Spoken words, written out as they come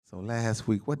So last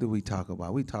week, what did we talk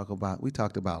about? We talked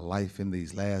about life in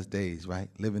these last days, right?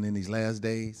 Living in these last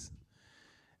days.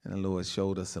 And the Lord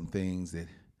showed us some things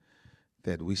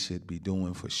that we should be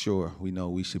doing for sure. We know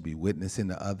we should be witnessing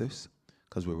to others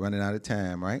because we're running out of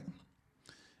time, right?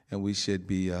 And we should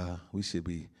be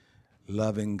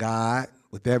loving God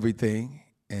with everything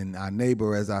and our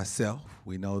neighbor as ourselves.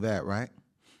 We know that, right?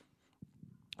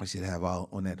 We should have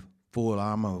on that full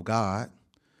armor of God.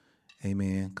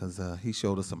 Amen, because he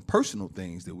showed us some personal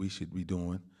things that we should be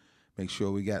doing. Make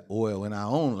sure we got oil in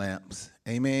our own lamps.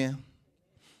 Amen.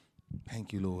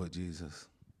 Thank you, Lord Jesus.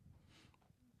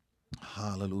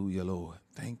 Hallelujah, Lord.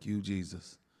 Thank you,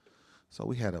 Jesus. So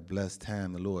we had a blessed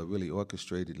time. The Lord really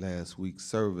orchestrated last week's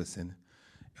service, and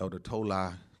Elder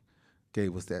Tola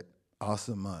gave us that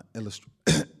awesome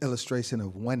illustration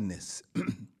of oneness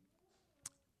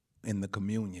in the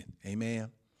communion. Amen.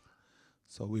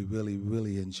 So we really,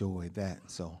 really enjoyed that.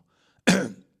 So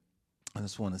I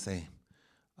just want to say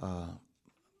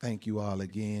thank you all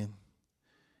again.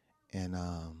 And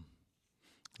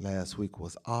last week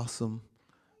was awesome,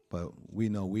 but we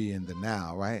know we in the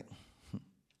now, right?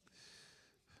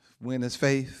 When is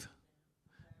faith?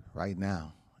 Right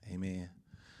now. Amen.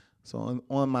 So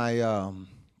on my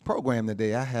program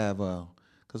today, I have,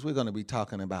 because we're going to be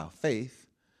talking about faith,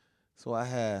 so I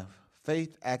have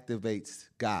faith activates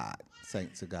God.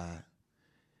 Saints of God.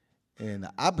 And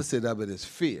the opposite of it is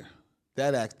fear.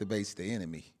 That activates the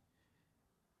enemy.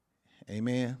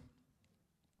 Amen.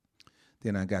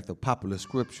 Then I got the popular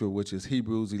scripture, which is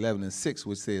Hebrews 11:6,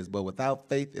 which says, "But without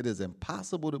faith it is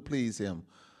impossible to please him.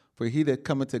 For he that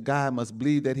cometh to God must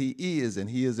believe that he is, and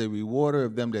he is a rewarder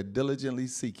of them that diligently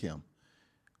seek him."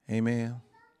 Amen.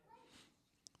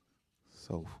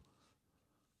 So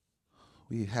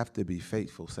we have to be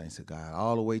faithful, saints of God,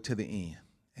 all the way to the end.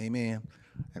 Amen.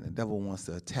 And the devil wants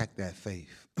to attack that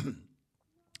faith.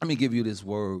 Let me give you this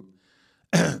word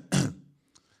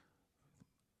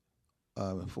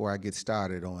before I get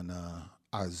started on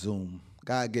our Zoom.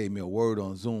 God gave me a word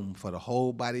on Zoom for the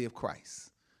whole body of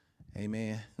Christ.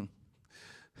 Amen.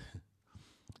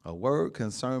 A word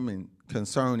concerning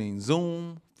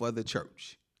Zoom for the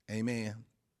church. Amen.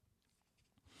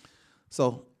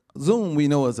 So Zoom, we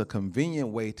know, is a convenient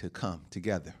way to come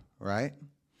together, right?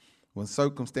 When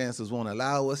circumstances won't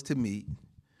allow us to meet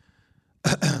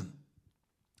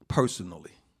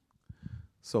personally.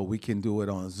 So we can do it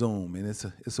on Zoom, and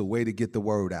it's a way to get the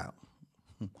word out.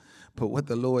 But what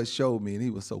the Lord showed me, and he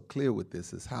was so clear with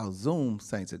this, is how Zoom,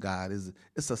 saints of God,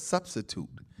 it's a substitute.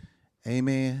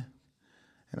 Amen.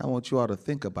 And I want you all to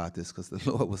think about this because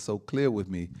the Lord was so clear with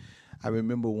me. I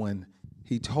remember when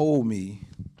he told me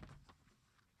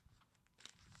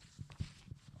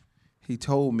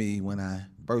when I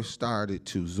first started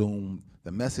to Zoom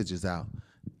the messages out,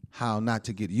 how not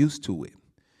to get used to it.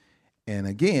 And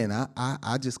again,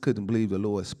 I just couldn't believe the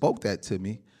Lord spoke that to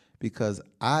me because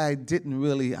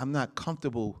I'm not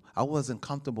comfortable. I wasn't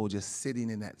comfortable just sitting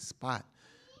in that spot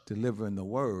delivering the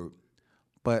word.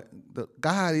 But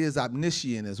God is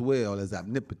omniscient as well as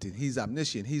omnipotent. He's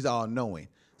omniscient. He's all-knowing.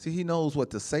 See, he knows what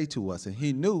to say to us, and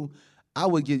he knew I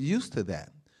would get used to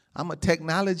that. I'm a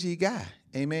technology guy.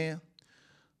 Amen.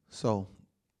 So,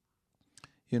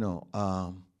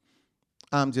 I'm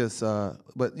just,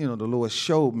 but, the Lord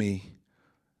showed me,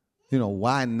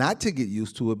 why not to get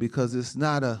used to it, because it's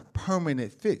not a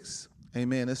permanent fix.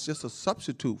 Amen. It's just a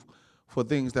substitute for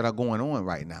things that are going on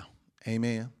right now.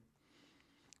 Amen.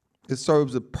 It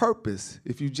serves a purpose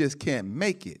if you just can't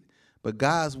make it. But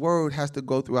God's word has to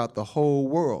go throughout the whole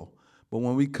world. But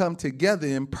when we come together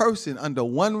in person under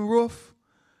one roof,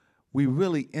 we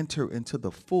really enter into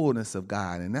the fullness of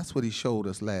God. And that's what he showed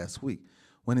us last week.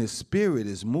 When his spirit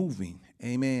is moving,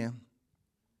 amen.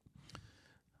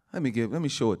 Let me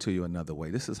show it to you another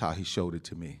way. This is how he showed it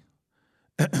to me.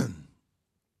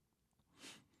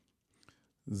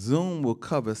 Zoom will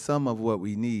cover some of what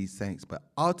we need, saints, but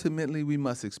ultimately we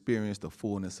must experience the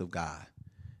fullness of God.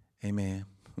 Amen.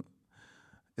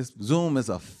 Zoom is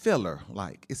a filler,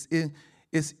 like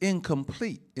it's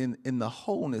incomplete in the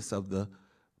wholeness of the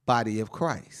body of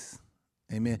Christ.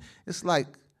 Amen. It's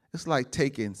like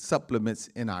taking supplements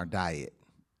in our diet.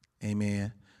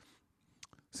 Amen.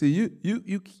 See,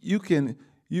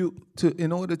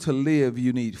 in order to live,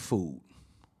 you need food,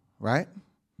 right?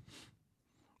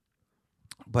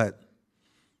 But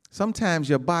sometimes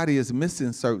your body is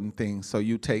missing certain things, so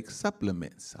you take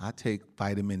supplements. I take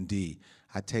vitamin D.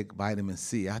 I take vitamin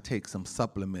C. I take some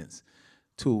supplements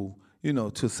to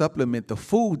supplement the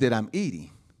food that I'm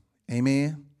eating.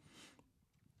 Amen.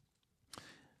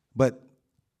 But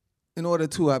in order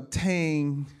to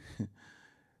obtain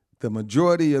the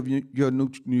majority of your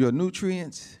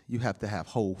nutrients, you have to have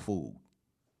whole food.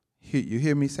 You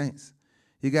hear me, saints?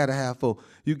 You got to have full.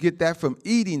 You get that from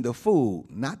eating the food,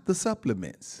 not the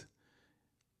supplements.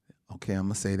 Okay, I'm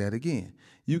going to say that again.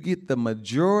 You get the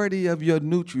majority of your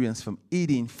nutrients from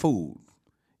eating food.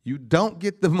 You don't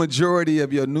get the majority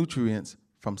of your nutrients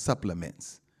from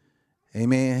supplements.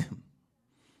 Amen.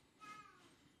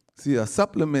 See, a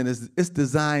supplement is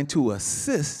designed to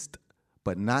assist,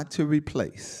 but not to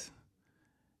replace.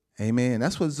 Amen.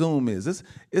 That's what Zoom is.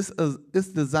 It's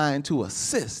designed to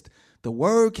assist. The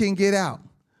word can get out,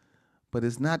 but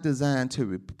it's not designed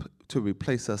to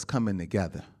replace us coming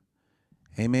together.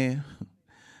 Amen.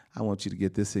 I want you to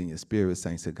get this in your spirit,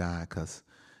 saints of God, because,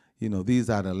 these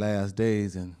are the last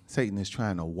days, and Satan is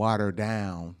trying to water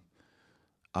down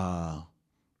our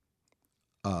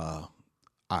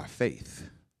faith.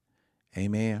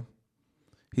 Amen.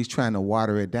 He's trying to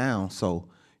water it down. So,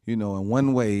 and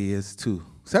one way is to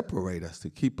separate us, to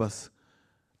keep us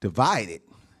divided.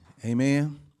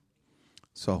 Amen.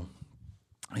 So,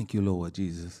 thank you, Lord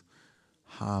Jesus.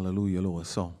 Hallelujah, Lord.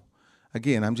 So,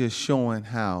 again, I'm just showing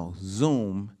how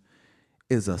Zoom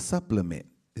is a supplement.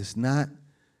 It's not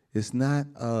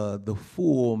the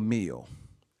full meal.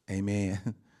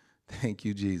 Amen. Thank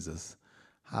you, Jesus.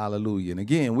 Hallelujah. And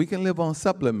again, we can live on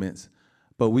supplements,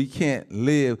 but we can't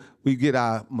live. We get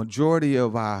our majority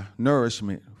of our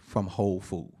nourishment from whole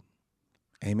food.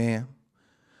 Amen.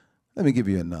 Let me give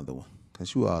you another one,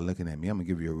 because you are looking at me. I'm going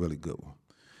to give you a really good one.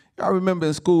 Y'all remember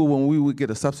in school when we would get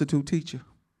a substitute teacher?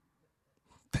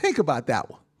 Think about that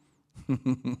one.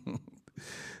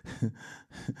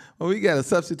 When we got a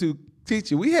substitute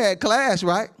teacher, we had class,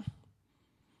 right?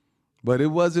 But it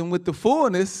wasn't with the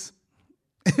fullness.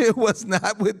 It was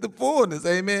not with the fullness,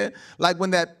 amen? Like when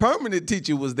that permanent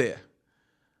teacher was there.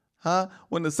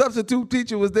 When the substitute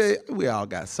teacher was there, we all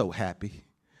got so happy.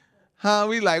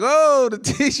 We like, oh, the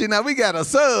teacher, now we got a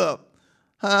sub.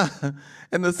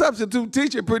 And the substitute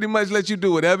teacher pretty much let you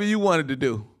do whatever you wanted to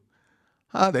do.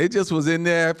 They just was in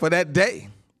there for that day.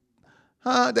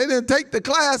 They didn't take the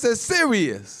class as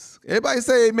serious. Everybody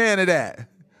say amen to that.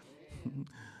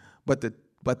 But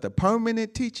the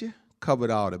permanent teacher covered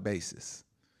all the bases.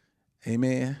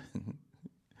 Amen.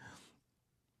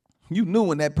 You knew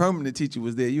when that permanent teacher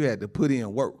was there, you had to put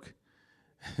in work.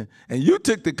 And you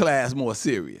took the class more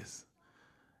serious.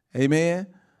 Amen.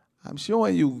 I'm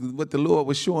showing you what the Lord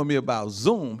was showing me about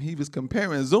Zoom. He was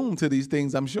comparing Zoom to these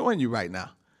things I'm showing you right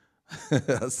now.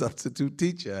 A substitute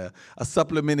teacher, a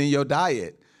supplement in your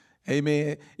diet.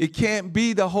 Amen. It can't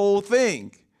be the whole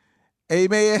thing.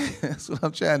 Amen. That's what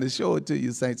I'm trying to show it to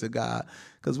you, saints of God.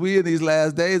 Because we in these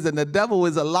last days, and the devil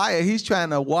is a liar. He's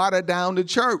trying to water down the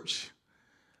church.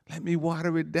 Let me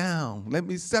water it down. Let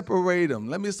me separate them.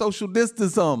 Let me social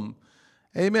distance them.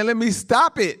 Amen. Let me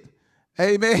stop it.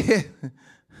 Amen.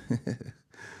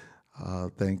 Oh,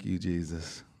 thank you,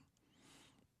 Jesus.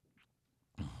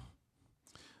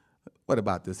 What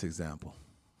about this example?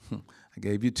 I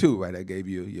gave you two, right? I gave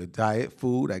you your diet,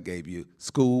 food. I gave you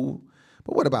school.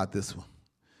 But what about this one?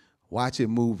 Watching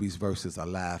movies versus a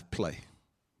live play.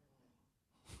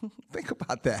 Think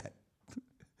about that.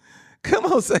 Come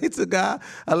on, saints of God.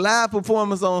 A live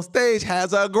performance on stage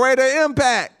has a greater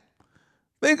impact.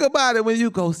 Think about it when you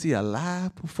go see a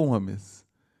live performance.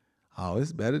 Oh,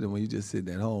 it's better than when you just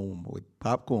sitting at home with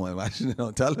popcorn watching it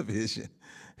on television.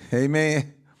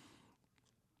 Amen.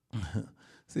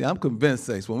 See, I'm convinced,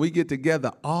 saints, when we get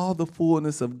together, all the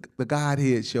fullness of the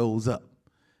Godhead shows up.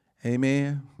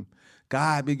 Amen.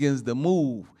 God begins to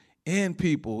move in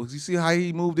people. You see how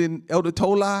he moved in Elder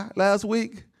Tola last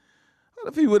week? What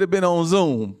if he would have been on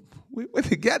Zoom? We would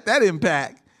have got that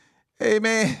impact.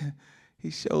 Amen. He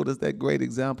showed us that great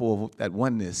example of that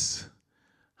oneness.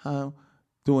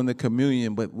 Doing the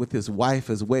communion, but with his wife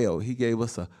as well. He gave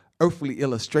us an earthly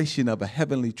illustration of a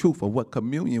heavenly truth of what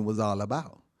communion was all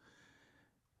about.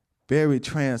 Very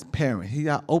transparent. He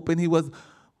got open. He was,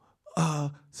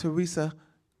 Teresa,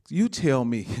 you tell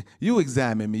me. You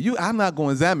examine me. I'm not going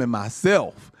to examine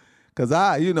myself because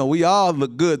we all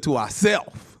look good to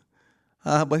ourselves.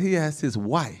 But he has his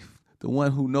wife, the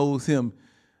one who knows him,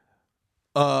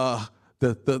 the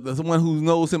one who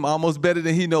knows him almost better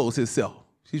than he knows himself.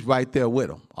 She's right there with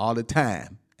him all the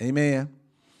time. Amen.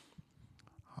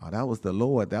 Oh, that was the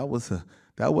Lord. That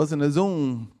wasn't a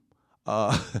Zoom.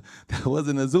 That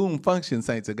wasn't a Zoom function,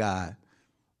 saints of God.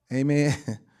 Amen.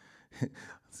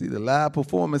 See, the live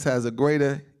performance has a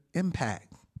greater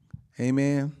impact.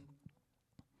 Amen.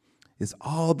 It's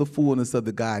all the fullness of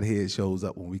the Godhead shows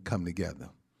up when we come together.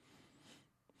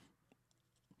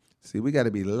 See, we got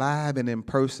to be live and in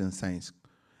person, saints.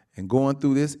 And going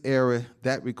through this era,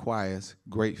 that requires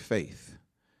great faith.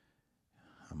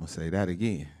 I'm going to say that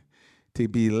again. To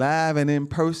be live and in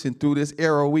person through this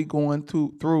era we going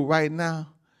through right now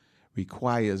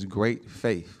requires great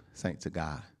faith, saints of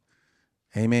God.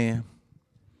 Amen.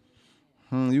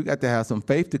 You got to have some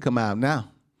faith to come out now.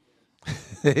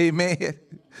 Amen.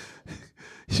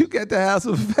 You got to have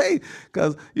some faith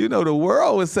because, the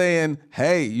world is saying,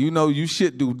 hey, you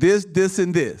should do this, this,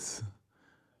 and this.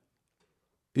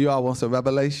 You all want some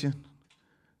revelation?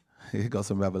 Here goes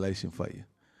some revelation for you.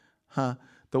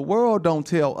 The world don't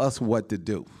tell us what to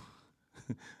do.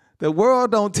 The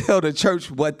world don't tell the church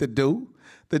what to do.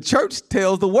 The church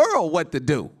tells the world what to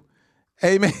do.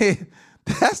 Amen.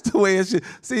 That's the way it should.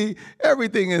 See,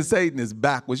 everything in Satan is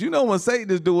backwards. You know when Satan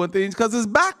is doing things because it's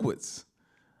backwards.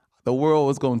 The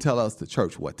world is going to tell us, the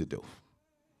church, what to do.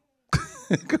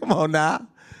 Come on now.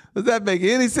 Does that make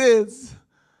any sense?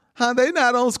 They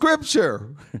not on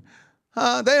scripture.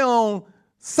 They on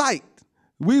sight.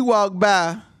 We walk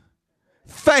by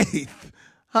faith.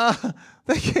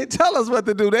 They can't tell us what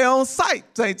to do. They on sight,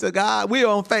 saints of God. We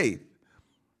on faith.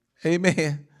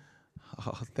 Amen.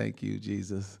 Oh, thank you,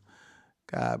 Jesus.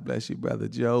 God bless you, Brother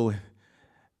Joe and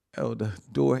Elder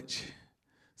Dorch.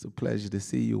 It's a pleasure to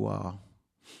see you all.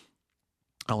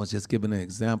 I was just giving an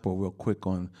example real quick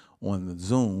on the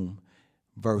Zoom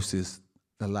versus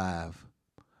the live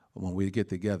when we get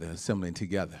together, assembling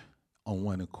together on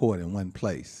one accord in one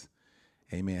place.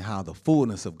 Amen. How the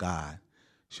fullness of God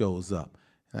shows up.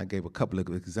 And I gave a couple of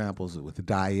examples with the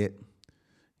diet.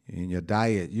 In your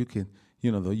diet, you can,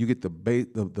 you get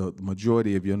the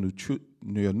majority of your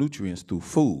nutrients through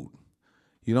food.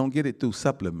 You don't get it through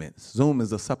supplements. Zoom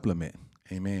is a supplement.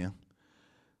 Amen.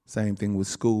 Same thing with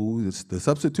school. It's the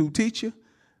substitute teacher,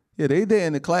 they there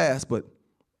in the class, but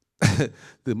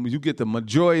you get the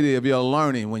majority of your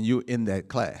learning when you're in that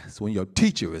class, when your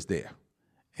teacher is there.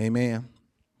 Amen.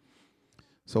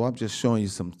 So I'm just showing you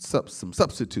some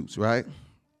substitutes, right?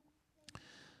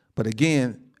 But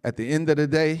again, at the end of the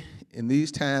day, in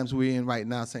these times we're in right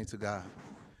now, saints of God,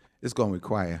 it's going to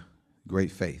require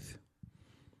great faith.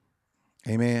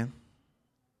 Amen.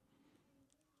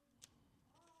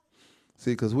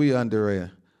 See, because we're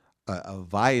under a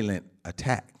violent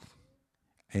attack.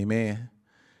 Amen.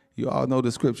 You all know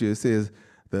the scripture. It says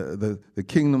the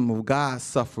kingdom of God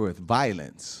suffereth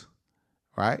violence,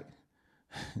 right?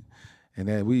 And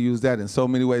then we use that in so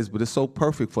many ways, but it's so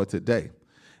perfect for today.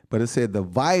 But it said the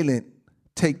violent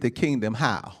take the kingdom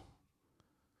how?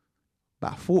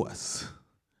 By force.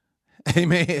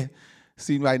 Amen.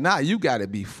 See, right now, you got to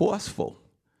be forceful.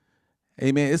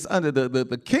 Amen. It's under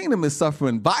the kingdom is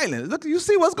suffering violence. Look, you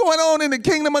see what's going on in the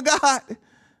kingdom of God?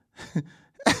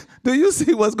 Do you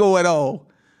see what's going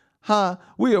on?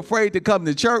 We afraid to come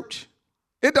to church.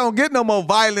 It don't get no more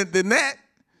violent than that.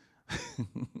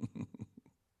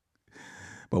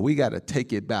 But we got to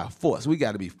take it by force. We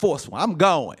got to be forceful. I'm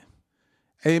going.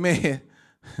 Amen.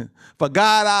 For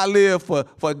God I live,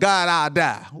 for God I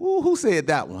die. Ooh, who said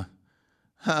that one?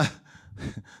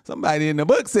 Somebody in the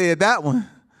book said that one.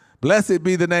 Blessed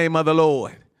be the name of the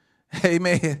Lord.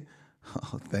 Amen.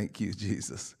 Oh, thank you,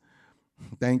 Jesus.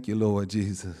 Thank you, Lord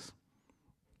Jesus.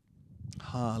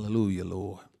 Hallelujah,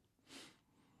 Lord.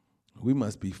 We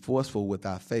must be forceful with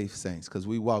our faith, saints, because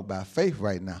we walk by faith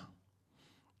right now.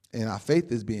 And our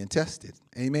faith is being tested.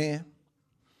 Amen.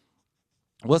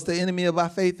 What's the enemy of our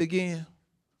faith again?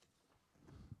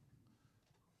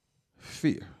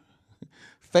 Fear.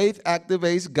 Faith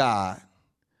activates God.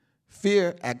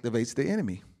 Fear activates the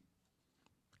enemy.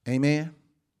 Amen.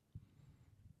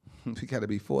 We got to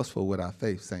be forceful with our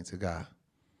faith, saints of God.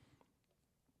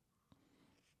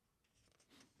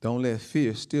 Don't let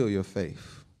fear steal your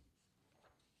faith.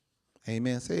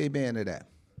 Amen. Say amen to that.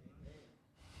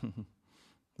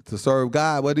 To serve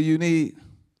God, what do you need?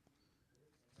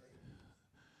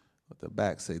 What the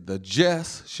back say, the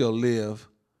just shall live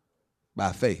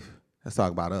by faith. Let's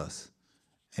talk about us.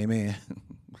 Amen.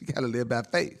 We got to live by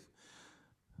faith.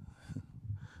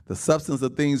 The substance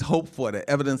of things hoped for, the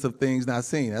evidence of things not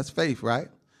seen. That's faith, right?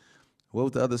 What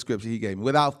was the other scripture he gave me?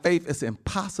 Without faith, it's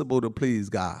impossible to please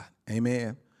God.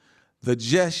 Amen. The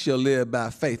just shall live by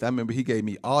faith. I remember he gave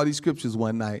me all these scriptures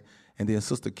one night, and then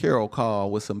Sister Carol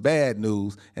called with some bad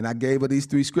news, and I gave her these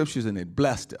 3 scriptures, and it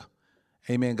blessed her.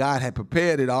 Amen. God had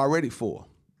prepared it already for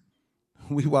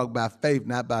her. We walk by faith,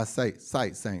 not by sight,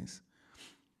 saints.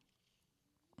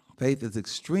 Faith is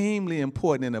extremely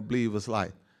important in a believer's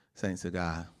life, saints of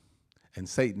God, and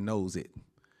Satan knows it.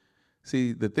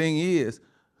 See, the thing is,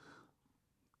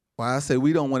 why I say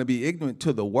we don't want to be ignorant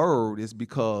to the word is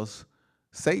because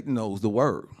Satan knows the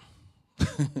word.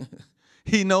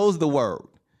 He knows the word.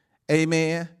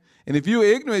 Amen. And if you're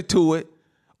ignorant to it,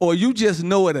 or you just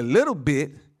know it a little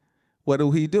bit, what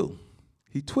do?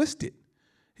 He twisted.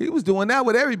 He was doing that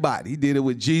with everybody. He did it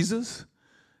with Jesus.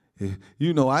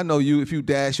 You know, I know you, if you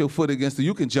dash your foot against it,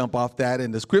 you can jump off that,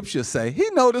 and the scriptures say, he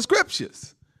know the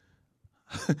scriptures.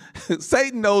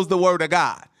 Satan knows the word of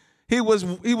God. He was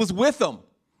with them.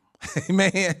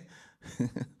 Amen.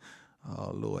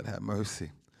 Oh, Lord, have mercy.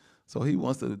 So he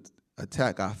wants to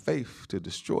attack our faith to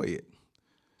destroy it.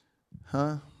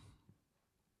 Huh?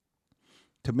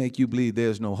 To make you believe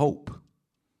there's no hope.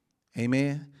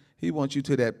 Amen. He wants you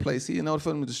to that place. In order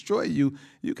for him to destroy you,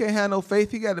 you can't have no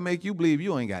faith. He got to make you believe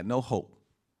you ain't got no hope.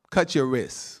 Cut your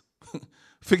wrists.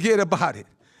 Forget about it.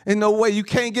 Ain't no way, you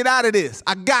can't get out of this.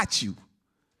 I got you.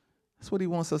 That's what he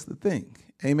wants us to think.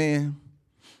 Amen.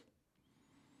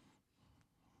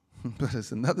 But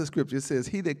it's another scripture. It says,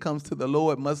 he that comes to the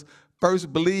Lord must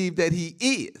first believe that he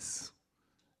is.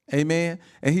 Amen.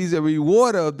 And he's a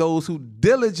rewarder of those who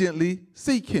diligently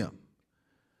seek him.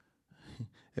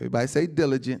 Everybody say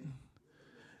diligent.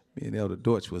 Me and Elder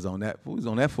Deutsch was on that. We was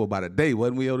on that for about a day,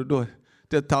 wasn't we, Elder Deutsch?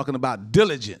 Just talking about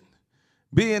diligent.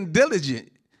 Being diligent.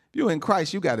 If you're in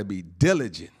Christ, you got to be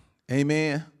diligent.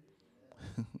 Amen.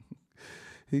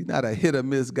 He's not a hit or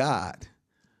miss God.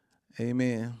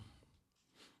 Amen.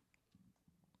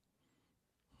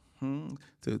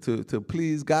 To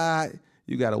please God,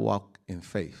 you got to walk in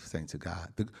faith, saints of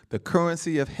God. The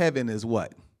currency of heaven is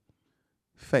what?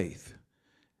 Faith.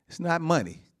 It's not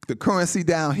money. The currency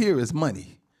down here is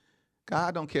money.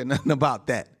 God don't care nothing about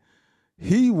that.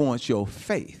 He wants your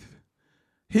faith.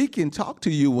 He can talk to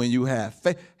you when you have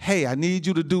faith. Hey, I need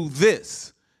you to do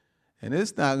this. And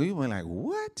it's not, you went like,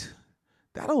 what?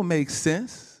 That don't make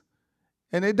sense.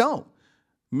 And it don't.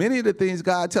 Many of the things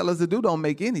God tells us to do don't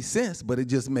make any sense, but it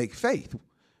just makes faith.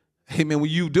 Amen. When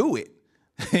you do it.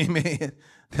 Amen.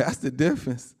 That's the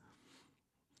difference.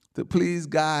 To please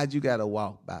God, you got to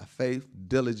walk by faith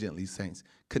diligently, saints,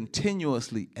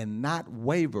 continuously and not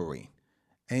wavering.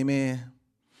 Amen.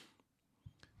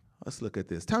 Let's look at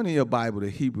this. Turn in your Bible to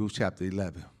Hebrews chapter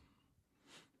 11.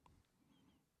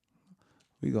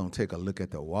 We're going to take a look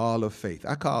at the wall of faith.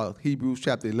 I call Hebrews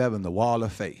chapter 11 the wall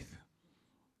of faith.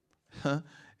 Huh?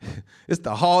 It's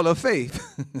the hall of faith.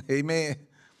 Amen.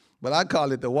 But I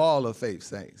call it the wall of faith,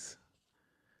 saints.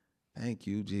 Thank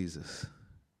you, Jesus.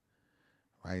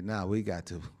 Right now, we got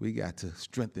to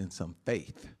strengthen some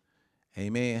faith.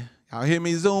 Amen. Y'all hear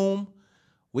me, Zoom?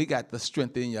 We got to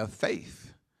strengthen your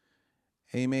faith.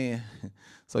 Amen.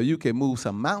 So you can move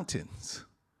some mountains.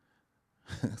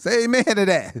 Say amen to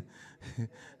that.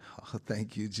 Oh,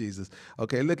 thank you, Jesus.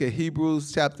 Okay, look at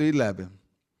Hebrews chapter 11.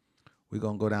 We're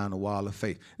going to go down the wall of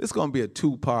faith. It's going to be a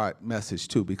two-part message,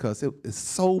 too, because it's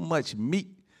so much meat,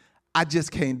 I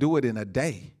just can't do it in a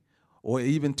day or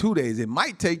even 2 days. It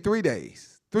might take 3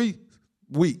 days, 3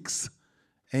 weeks.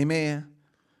 Amen.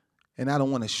 And I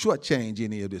don't want to shortchange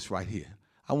any of this right here.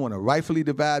 I want to rightfully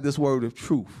divide this word of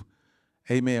truth.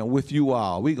 Amen. With you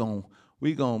all. We're going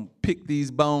to pick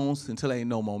these bones until there ain't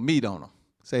no more meat on them.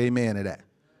 Say amen to that.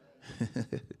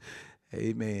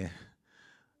 Amen.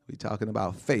 We're talking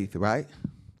about faith, right?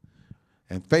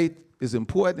 And faith is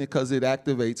important because it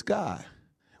activates God.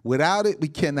 Without it, we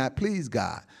cannot please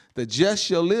God. The just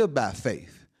shall live by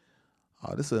faith.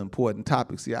 Oh, this is an important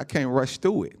topic. See, I can't rush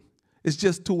through it. It's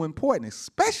just too important,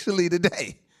 especially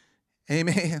today.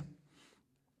 Amen.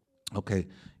 Okay,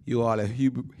 you all at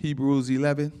Hebrews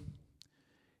 11.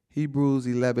 Hebrews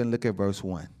 11, look at verse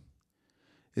 1.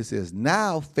 It says,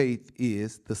 now faith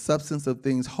is the substance of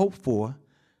things hoped for,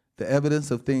 the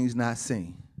evidence of things not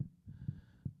seen.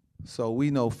 So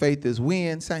we know faith is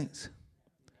when, saints?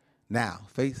 Now.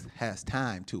 Faith has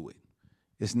time to it.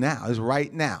 It's now. It's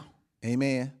right now.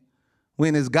 Amen.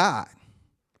 When is God?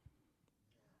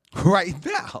 Right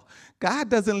now. God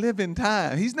doesn't live in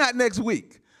time. He's not next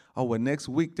week. Oh, well, next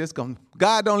week,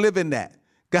 God don't live in that.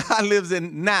 God lives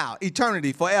in now,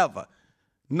 eternity, forever.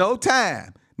 No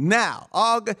time. Now.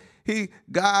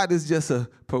 God is just a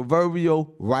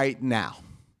proverbial right now.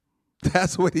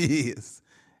 That's what he is.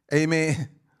 Amen.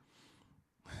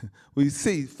 We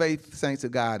see faith, saints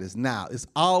of God, is now. It's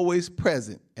always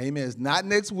present. Amen. It's not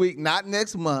next week, not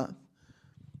next month.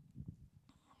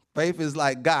 Faith is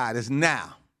like God. It's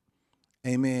now.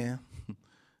 Amen.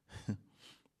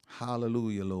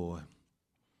 Hallelujah, Lord.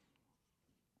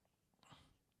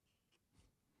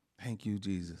 Thank you,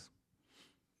 Jesus.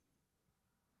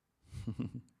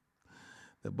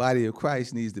 The body of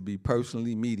Christ needs to be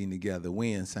personally meeting together.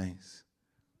 When, saints?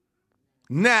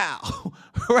 Now.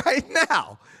 Right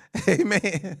now.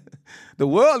 Amen. The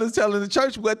world is telling the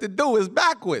church what to do. It's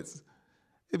backwards.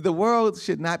 If the world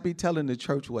should not be telling the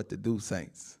church what to do,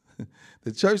 saints,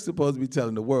 The church is supposed to be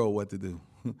telling the world what to do.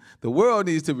 The world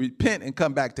needs to repent and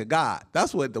come back to God.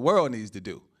 That's what the world needs to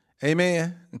do.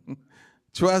 Amen.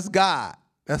 Trust God.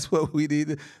 That's what we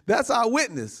need. That's our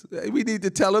witness. We need to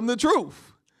tell them the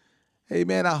truth.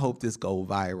 Amen. I hope this goes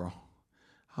viral.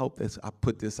 I hope I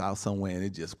put this out somewhere and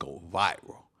it just goes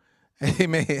viral.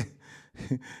 Amen.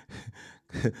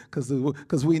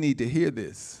 Because we need to hear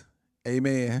this.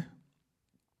 Amen.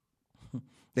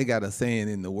 They got a saying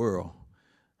in the world.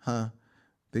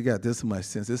 They got this much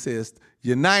sense. It says,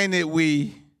 united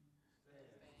we,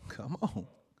 come on,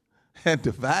 and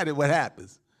divided, what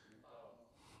happens?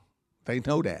 They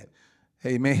know that.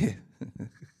 Amen.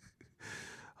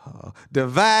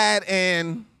 Divide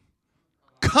and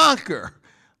conquer.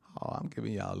 Oh, I'm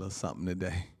giving y'all a little something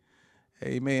today.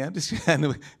 Amen. I'm just trying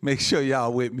to make sure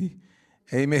y'all with me.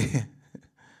 Amen.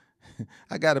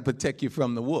 I got to protect you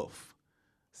from the wolf.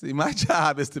 See, my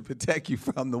job is to protect you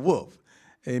from the wolf.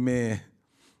 Amen.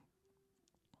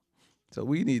 So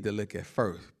we need to look at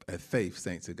faith,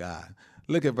 saints of God.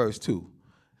 Look at verse 2.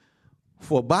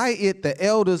 For by it the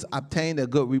elders obtained a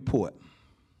good report.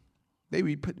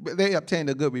 They obtained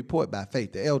a good report by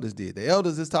faith. The elders did. The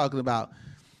elders is talking about,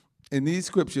 in these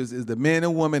scriptures, is the men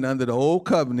and women under the old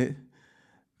covenant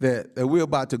that we're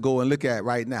about to go and look at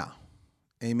right now.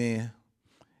 Amen.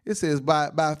 It says,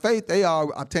 by faith, they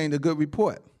all obtained a good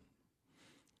report.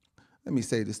 Let me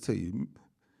say this to you.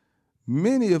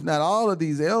 Many, if not all of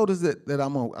these elders that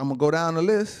I'm gonna go down the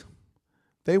list,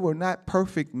 they were not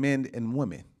perfect men and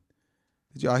women.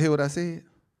 Did y'all hear what I said?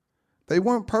 They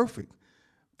weren't perfect.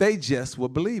 They just were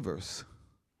believers.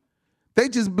 They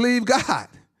just believed God.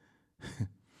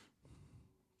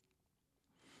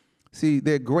 See,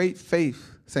 their great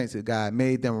faith, saints of God,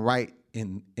 made them right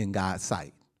in God's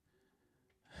sight.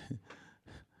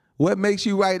 What makes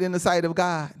you right in the sight of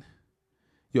God?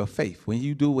 Your faith. When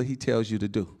you do what he tells you to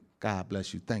do. God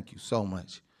bless you. Thank you so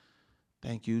much.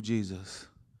 Thank you, Jesus.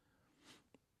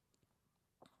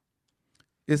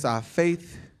 It's our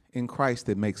faith in Christ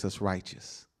that makes us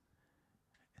righteous.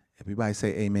 Everybody say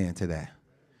amen to that.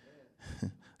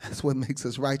 That's what makes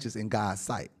us righteous in God's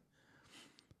sight.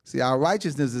 See, our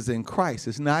righteousness is in Christ.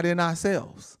 It's not in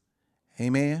ourselves.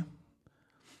 Amen.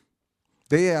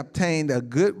 They obtained a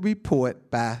good report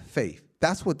by faith.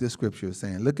 That's what this scripture is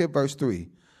saying. Look at verse 3.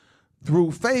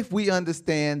 Through faith we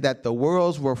understand that the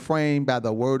worlds were framed by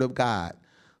the word of God,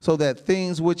 so that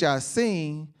things which are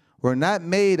seen were not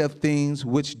made of things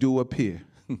which do appear.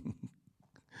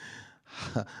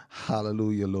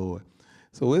 Hallelujah, Lord.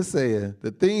 So it's saying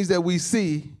the things that we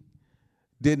see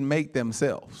didn't make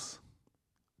themselves,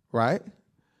 right?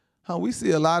 We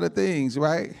see a lot of things,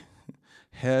 right?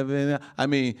 Heaven,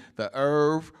 the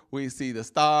earth, we see the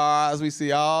stars, we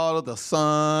see all of the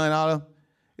sun, all of.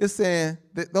 It's saying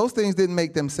that those things didn't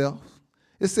make themselves.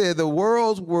 It said the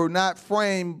worlds were not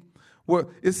framed.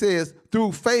 It says,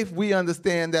 through faith we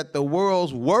understand that the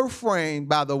worlds were framed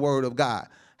by the word of God.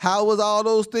 How was all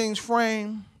those things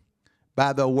framed?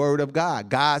 By the word of God.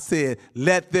 God said,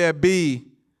 let there be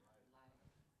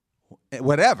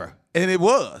whatever. And it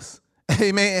was.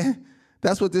 Amen.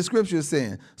 That's what the scripture is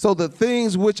saying. So the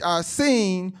things which are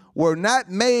seen were not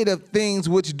made of things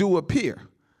which do appear.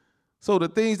 So the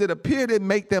things that appear didn't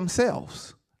make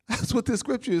themselves. That's what the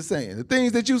scripture is saying. The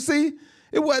things that you see,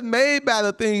 it wasn't made by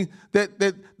the things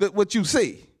that what you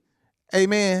see.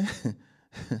 Amen.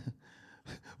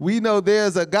 We know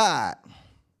there's a God.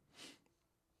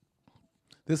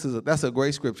 That's a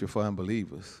great scripture for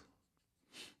unbelievers.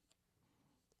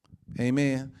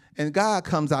 Amen. And God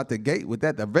comes out the gate with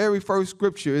that. The very first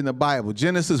scripture in the Bible,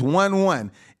 Genesis 1:1.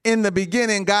 In the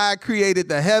beginning, God created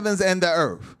the heavens and the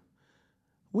earth.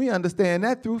 We understand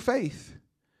that through faith.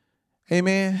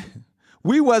 Amen.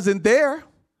 We wasn't there,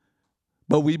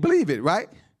 but we believe it, right?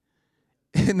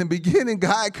 In the beginning,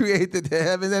 God created the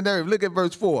heavens and the earth. Look at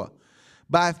verse 4.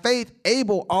 By faith,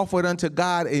 Abel offered unto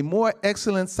God a more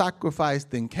excellent sacrifice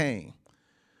than Cain,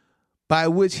 by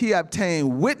which he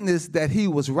obtained witness that he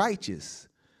was righteous,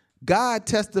 God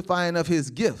testifying of his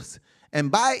gifts, and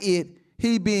by it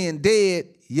he being dead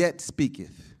yet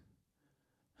speaketh.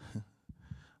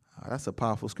 That's a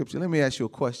powerful scripture. Let me ask you a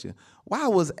question. Why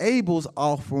was Abel's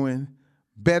offering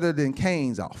better than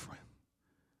Cain's offering?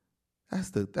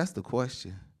 That's the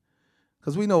question.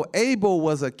 Because we know Abel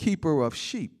was a keeper of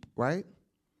sheep, right?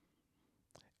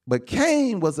 But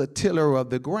Cain was a tiller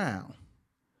of the ground,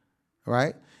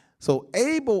 right? So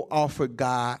Abel offered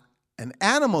God an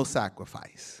animal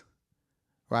sacrifice,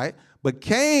 right? But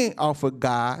Cain offered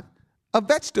God a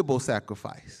vegetable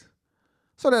sacrifice.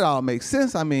 So that all makes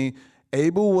sense.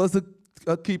 Abel was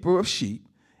a keeper of sheep,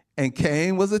 and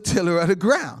Cain was a tiller of the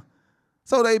ground.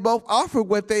 So they both offered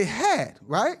what they had,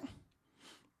 right?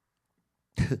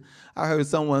 I heard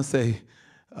someone say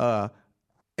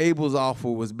Abel's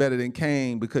offer was better than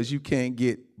Cain because you can't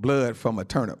get blood from a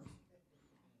turnip.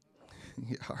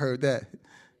 I heard that.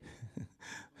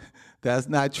 That's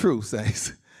not true,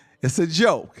 saints. It's a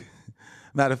joke.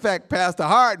 Matter of fact, Pastor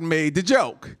Harden made the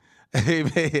joke.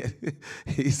 Amen.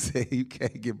 He said you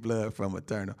can't get blood from a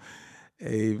turnip.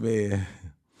 Amen.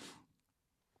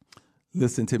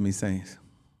 Listen to me, saints.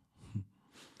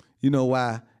 You know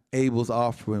why Abel's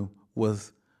offering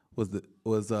was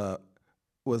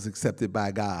accepted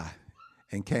by God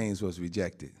and Cain's was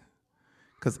rejected?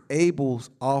 Because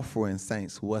Abel's offering,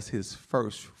 saints, was his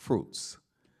first fruits.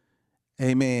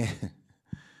 Amen.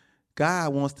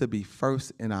 God wants to be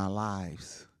first in our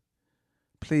lives.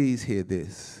 Please hear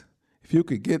this. If you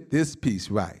could get this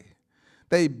piece right.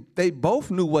 They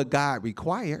both knew what God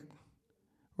required,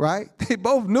 right? They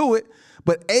both knew it,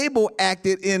 but Abel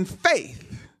acted in faith.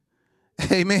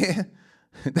 Amen.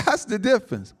 That's the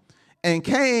difference. And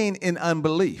Cain in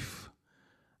unbelief.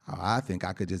 Oh, I think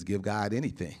I could just give God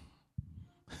anything.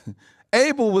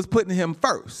 Abel was putting him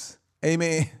first.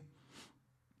 Amen.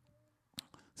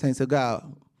 Saints of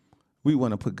God, we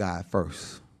want to put God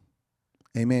first.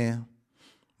 Amen.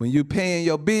 When you're paying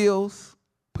your bills,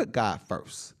 put God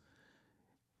first.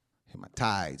 My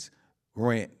tithes,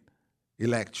 rent,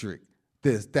 electric,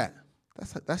 this, that.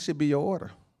 That should be your order.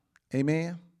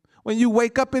 Amen. When you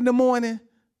wake up in the morning,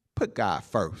 put God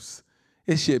first.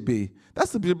 It should be.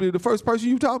 That's the first person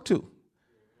you talk to.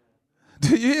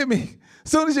 Do you hear me? As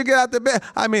soon as you get out the bed,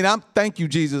 thank you,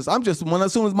 Jesus.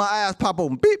 As soon as my eyes pop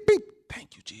open, beep, beep.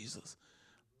 Thank you, Jesus.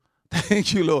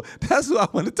 Thank you, Lord. That's who I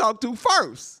want to talk to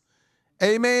first.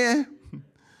 Amen.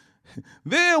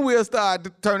 Then we'll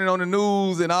start turning on the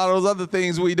news and all those other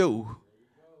things we do.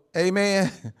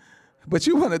 Amen. But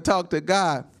you want to talk to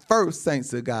God first,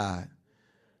 saints of God.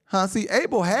 See,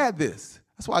 Abel had this.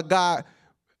 That's why God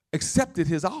accepted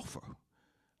his offer.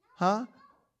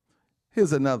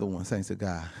 Here's another one, saints of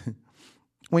God.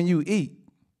 When you eat,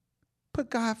 put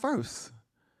God first.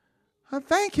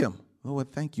 Thank him.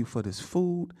 Lord, thank you for this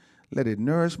food. Let it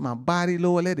nourish my body,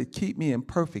 Lord. Let it keep me in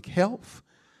perfect health.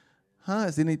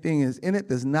 If anything is in it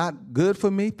that's not good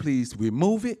for me, please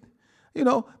remove it.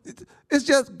 It's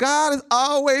just God is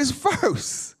always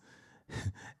first.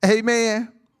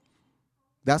 Amen.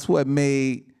 That's what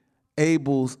made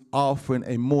Abel's offering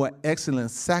a more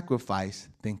excellent sacrifice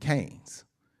than Cain's.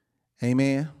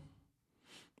 Amen.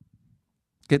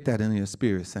 Get that in your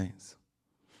spirit, saints.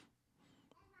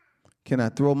 Can I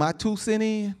throw my 2 cents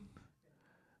in?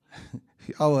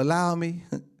 Y'all allow me?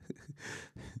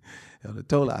 Elder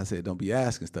told her, I said, don't be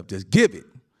asking stuff, just give it.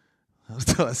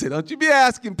 I said, don't you be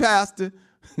asking, Pastor.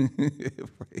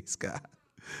 Praise God.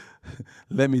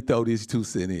 Let me throw these 2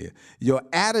 cents in. Your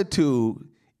attitude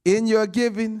in your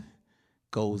giving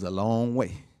goes a long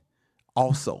way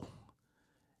also.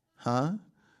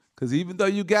 Because even though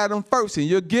you got them first and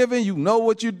you're giving, you know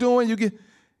what you're doing,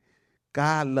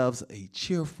 God loves a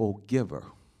cheerful giver.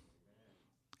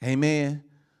 Amen.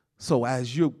 So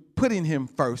as you're putting him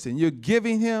first and you're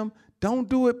giving him, don't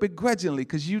do it begrudgingly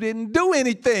because you didn't do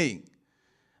anything.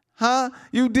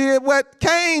 You did what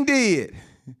Cain did.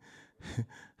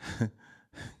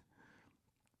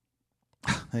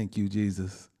 Thank you,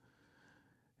 Jesus.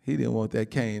 He didn't want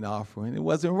that Cain offering. It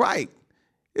wasn't right.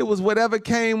 It was whatever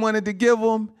Cain wanted to give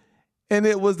him, and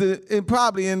it was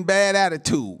probably in bad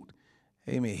attitude.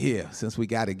 Amen. Here, since we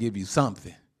got to give you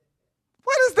something.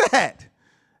 What is that?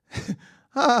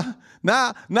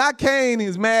 Now Cain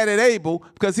is mad at Abel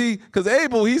because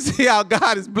Abel, he see how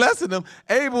God is blessing him.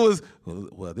 Abel is,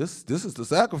 well, this is the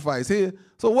sacrifice here.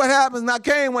 So what happens now?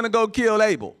 Cain want to go kill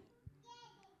Abel.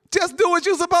 Just do what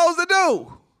you're supposed to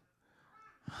do.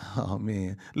 Oh,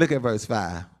 man. Look at verse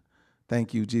 5.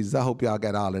 Thank you, Jesus. I hope y'all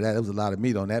got all of that. There was a lot of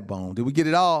meat on that bone. Did we get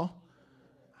it all?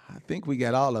 I think we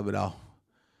got all of it all.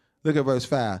 Look at verse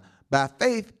 5. By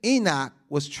faith, Enoch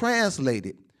was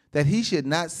translated that he should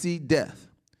not see death,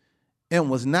 and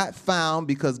was not found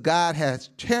because God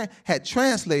had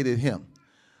translated him.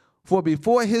 For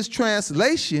before his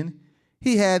translation,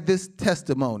 he had this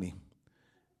testimony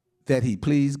that he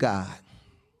pleased God.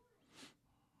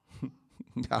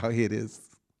 Y'all hear this?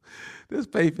 This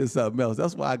faith is something else.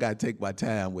 That's why I got to take my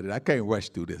time with it. I can't rush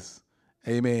through this.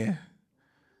 Amen.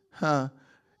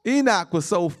 Enoch was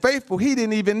so faithful, he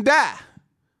didn't even die.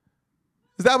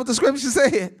 Is that what the scripture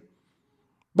said?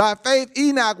 By faith,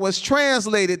 Enoch was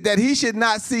translated that he should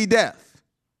not see death.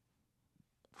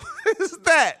 What is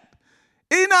that?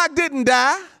 Enoch didn't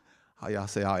die. Oh, y'all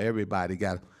say, oh, everybody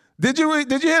got it. Did you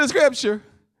hear the scripture?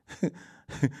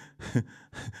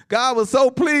 God was so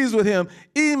pleased with him,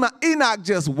 Enoch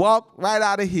just walked right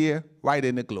out of here, right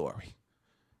into glory.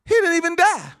 He didn't even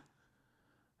die.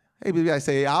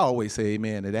 Hey, I always say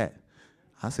amen to that.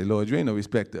 I say, Lord, you ain't no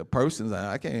respect to persons.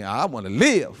 I want to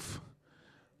live.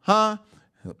 Huh?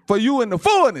 For you in the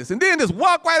fullness. And then just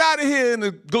walk right out of here in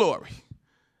the glory.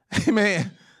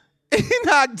 Amen.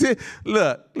 Enoch did.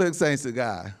 Look, saints of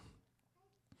God.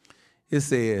 It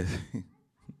says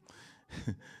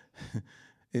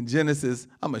in Genesis,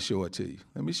 I'm going to show it to you.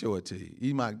 Let me show it to you.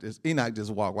 Enoch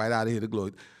just walked right out of here to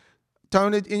glory.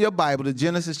 Turn it in your Bible to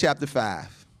Genesis chapter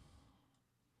 5.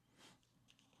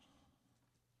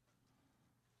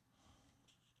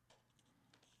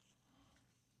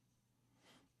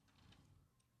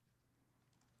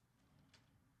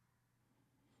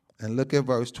 And look at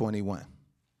verse 21.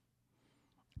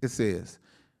 It says,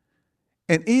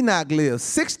 and Enoch lived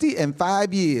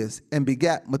 65 years and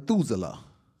begat Methuselah.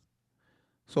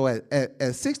 So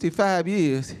at 65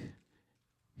 years,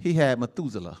 he had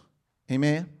Methuselah.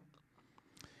 Amen.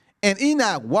 And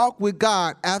Enoch walked with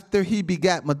God after he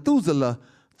begat Methuselah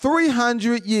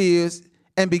 300 years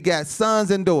and begat sons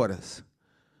and daughters.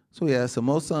 So he had some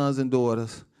more sons and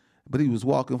daughters, but he was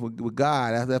walking with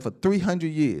God after that for 300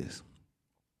 years.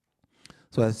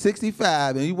 So at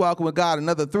 65, and you walking with God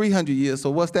another 300 years. So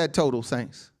what's that total,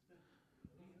 saints?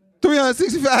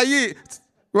 365 years,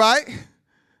 right?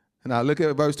 And now look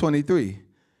at verse 23.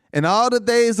 And all the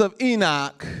days of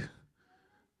Enoch,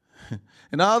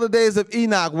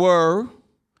 were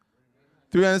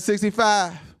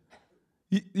 365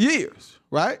 years,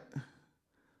 right?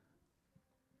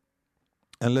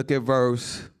 And look at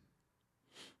verse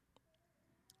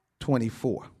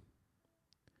 24.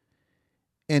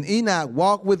 And Enoch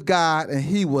walked with God, and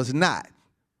he was not,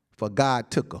 for God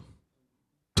took him.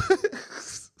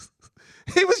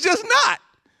 He was just not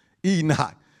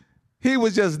Enoch. He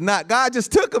was just not. God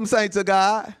just took him, saints of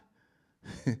God.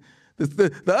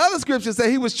 The other scriptures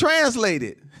say he was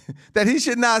translated, that he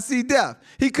should not see death.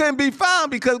 He couldn't be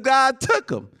found because God took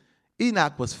him.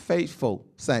 Enoch was faithful,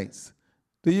 saints.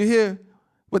 Do you hear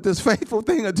what this faithful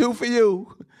thing will do for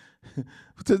you?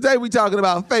 Today we're talking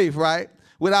about faith, right?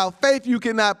 Without faith, you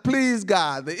cannot please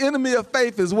God. The enemy of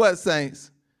faith is what,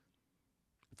 saints?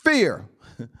 Fear.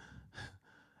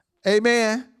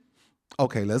 Amen.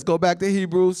 Okay, let's go back to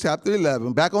Hebrews chapter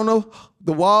 11. Back on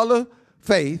the wall of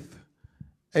faith.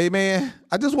 Amen.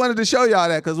 I just wanted to show y'all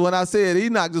that because when I said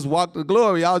Enoch just walked to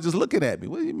glory, y'all was just looking at me.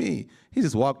 What do you mean? He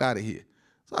just walked out of here.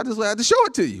 So I just had to show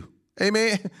it to you.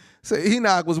 Amen. So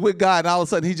Enoch was with God, and all of a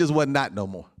sudden he just wasn't not no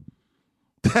more.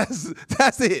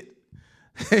 That's it.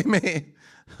 Amen.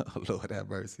 Oh, Lord have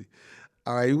mercy.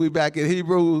 All right, we back in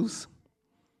Hebrews.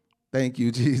 Thank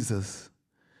you, Jesus.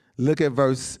 Look at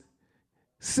verse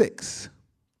 6.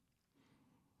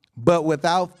 But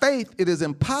without faith it is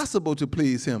impossible to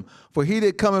please him. For he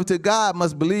that cometh to God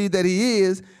must believe that he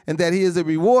is, and that he is a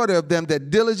rewarder of them that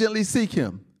diligently seek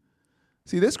him.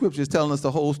 See, this scripture is telling us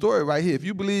the whole story right here. If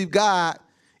you believe God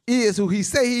is who he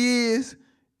say he is,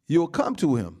 you'll come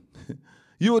to him.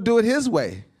 You will do it his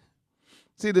way.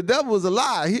 See, the devil is a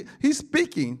lie. He's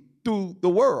speaking through the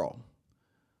world.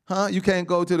 Huh? You can't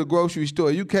go to the grocery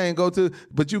store. You can't go to,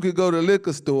 but you could go to the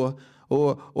liquor store,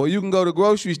 or you can go to the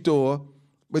grocery store,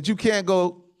 but you can't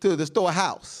go to the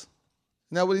storehouse.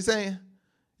 Isn't that what he's saying?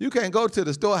 You can't go to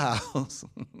the storehouse.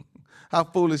 How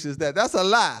foolish is that? That's a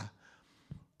lie.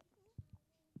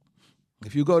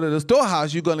 If you go to the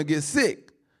storehouse, you're going to get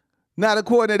sick. Not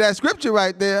according to that scripture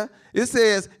right there. It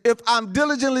says, if I'm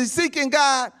diligently seeking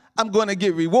God, I'm going to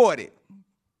get rewarded.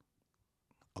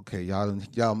 Okay,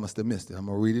 y'all must have missed it. I'm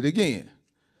going to read it again.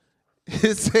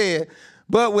 It said,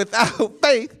 but without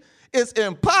faith, it's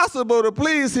impossible to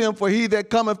please him, for he that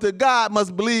cometh to God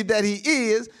must believe that he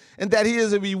is, and that he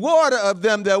is a rewarder of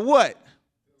them that what?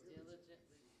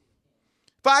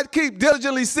 If I keep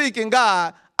diligently seeking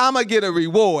God, I'm going to get a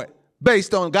reward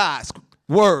based on God's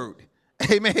word.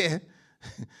 Amen.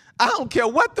 I don't care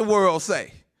what the world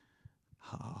say.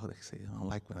 Oh, they say, I don't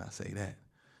like when I say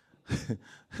that.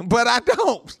 But I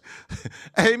don't.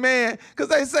 Amen. Because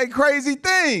they say crazy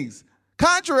things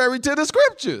contrary to the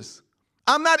scriptures.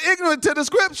 I'm not ignorant to the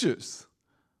scriptures.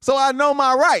 So I know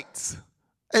my rights.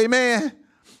 Amen.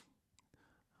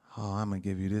 Oh, I'm going to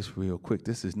give you this real quick.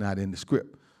 This is not in the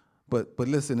script. But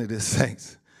listen to this,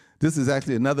 saints. This is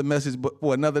actually another message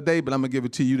for another day, but I'm going to give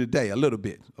it to you today a little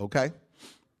bit, okay?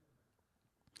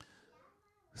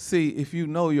 See, if you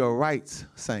know your rights,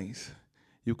 saints,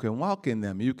 you can walk in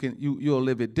them. You'll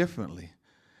live it differently.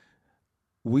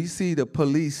 We see the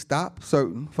police stop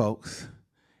certain folks,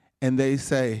 and they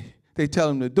tell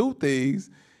them to do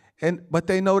things, but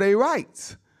they know their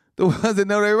rights. The ones that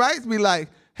know their rights be like,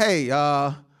 hey,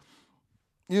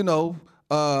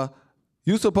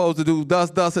 you supposed to do thus,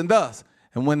 thus, and thus.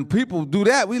 And when people do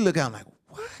that, we look out like,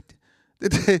 what?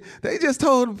 They just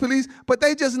told the police, but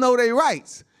they just know their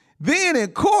rights. Then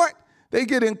in court, they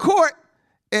get in court,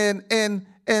 and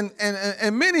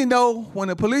many know when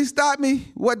the police stop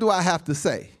me, what do I have to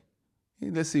say?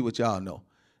 Let's see what y'all know.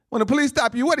 When the police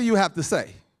stop you, what do you have to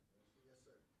say?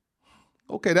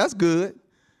 Okay, that's good.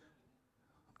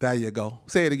 There you go.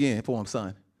 Say it again for him,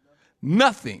 son.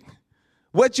 Nothing.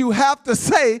 What you have to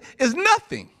say is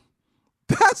nothing.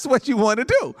 That's what you want to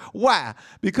do. Why?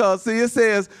 Because, see, it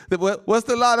says, that what's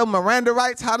the law of Miranda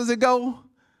rights? How does it go?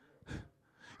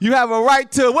 You have a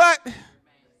right to what?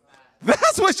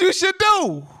 That's what you should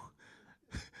do.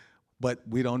 But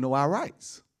we don't know our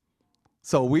rights.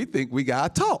 So we think we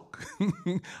got to talk.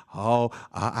 Oh,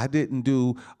 I didn't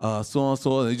do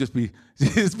so-and-so, and just be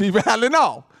rattling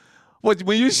off.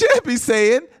 When you should be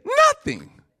saying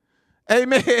nothing.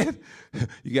 Amen.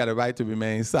 You got a right to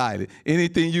remain silent.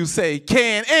 Anything you say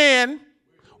can and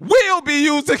will be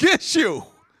used against you.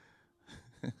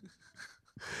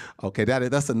 Okay,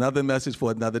 that's another message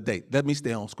for another day. Let me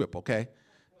stay on script, okay?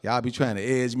 Y'all be trying to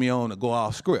edge me on to go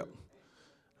off script.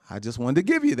 I just wanted to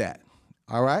give you that,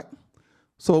 all right?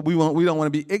 So we don't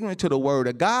want to be ignorant to the word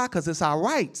of God because it's our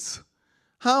rights.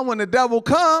 When the devil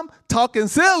come talking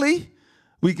silly,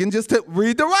 we can just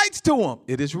read the rights to him.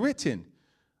 It is written.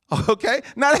 Okay?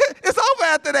 Now, it's over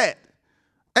after that.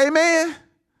 Amen?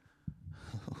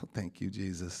 Oh, thank you,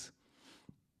 Jesus.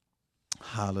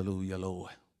 Hallelujah,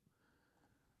 Lord.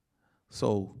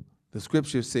 So the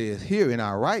scripture says here in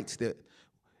our rights that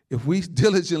if we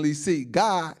diligently seek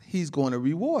God, he's going to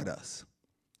reward us.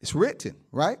 It's written,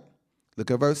 right? Look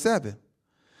at verse 7.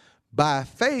 By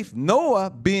faith,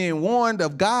 Noah, being warned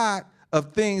of God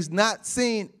of things not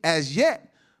seen as yet,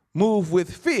 moved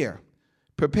with fear,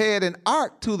 prepared an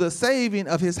ark to the saving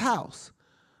of his house,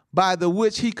 by the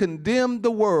which he condemned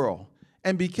the world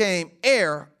and became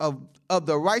heir of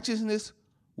the righteousness,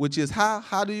 which is how?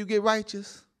 How do you get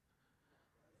righteous?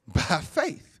 By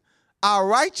faith. Our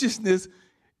righteousness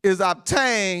is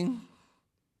obtained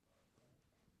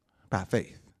by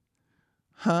faith.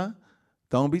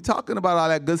 Don't be talking about all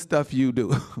that good stuff you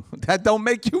do. That don't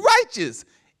make you righteous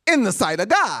in the sight of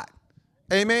God.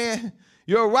 Amen.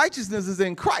 Your righteousness is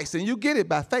in Christ, and you get it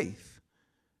by faith.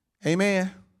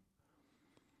 Amen.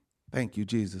 Thank you,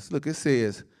 Jesus. Look, it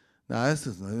says, now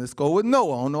let's go with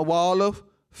Noah on the wall of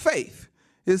faith.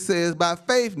 It says, by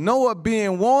faith, Noah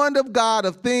being warned of God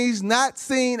of things not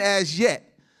seen as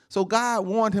yet. So God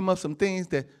warned him of some things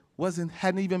that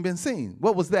hadn't even been seen.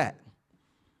 What was that?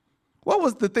 What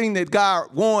was the thing that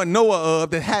God warned Noah of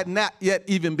that had not yet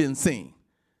even been seen?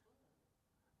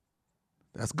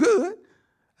 That's good.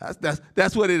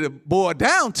 That's what it boiled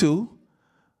down to.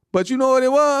 But you know what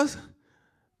it was?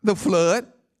 The flood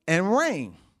and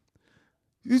rain.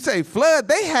 You say flood,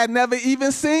 they had never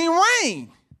even seen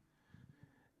rain.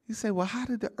 You say, well, how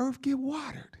did the earth get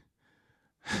watered?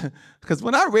 Because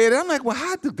when I read it, I'm like, well,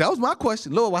 that was my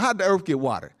question. Lord, well, how did the earth get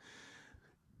watered?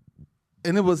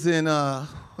 And it was in,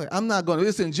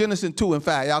 it's in Genesis 2 and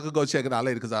 5. Y'all could go check it out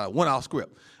later because I went off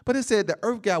script. But it said the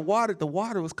earth got watered. The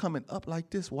water was coming up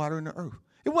like this, watering the earth.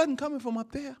 It wasn't coming from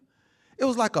up there. It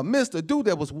was like a mist, a dew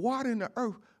that was watering the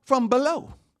earth from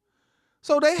below.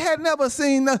 So they had never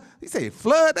seen he said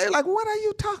flood. They like, what are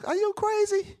you talking? Are you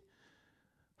crazy?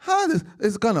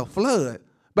 It's going to flood.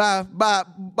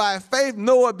 By faith,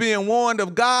 Noah being warned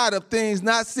of God of things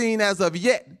not seen as of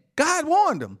yet. God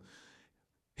warned him.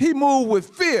 He moved with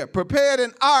fear, prepared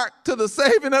an ark to the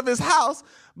saving of his house,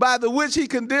 by the which he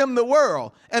condemned the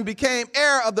world and became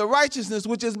heir of the righteousness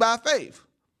which is by faith.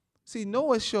 See,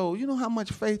 Noah showed, you know how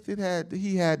much faith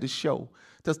he had to show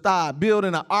to start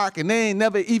building an ark and they ain't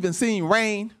never even seen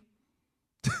rain?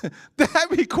 That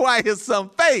requires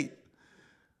some faith.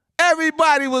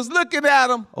 Everybody was looking at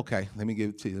him. Okay, let me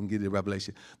give it to you. Let me give you the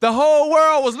revelation. The whole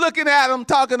world was looking at him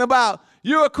talking about,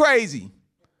 you're crazy.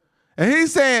 And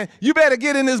he's saying, you better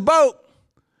get in this boat.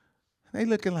 They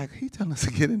looking like, he telling us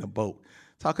to get in the boat.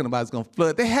 Talking about it's going to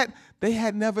flood. They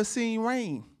had never seen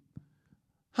rain.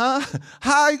 How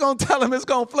are you going to tell them it's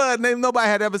going to flood and nobody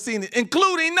had ever seen it,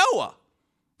 including Noah?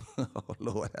 Oh,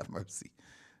 Lord, have mercy.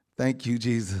 Thank you,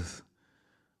 Jesus.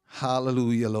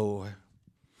 Hallelujah, Lord.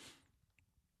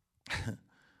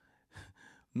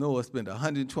 Noah spent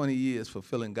 120 years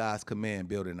fulfilling God's command,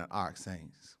 building an ark,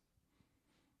 saints.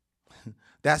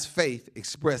 That's faith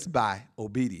expressed by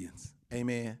obedience.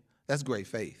 Amen. That's great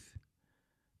faith.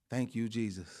 Thank you,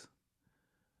 Jesus.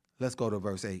 Let's go to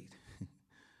verse 8.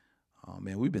 Oh,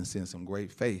 man, we've been seeing some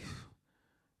great faith.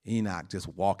 Enoch just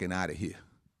walking out of here.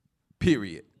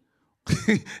 period.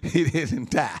 He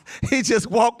didn't die. He just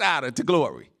walked out into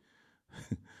glory.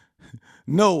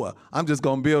 Noah, I'm just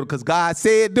going to build because God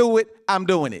said do it, I'm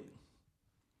doing it.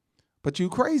 But you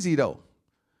crazy though.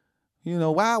 You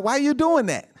know, why you doing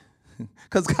that?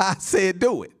 Because God said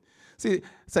do it. See,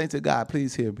 saints of God,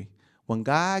 please hear me. When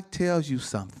God tells you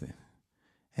something,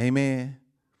 amen,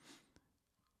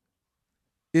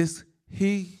 he's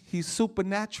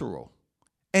supernatural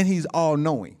and he's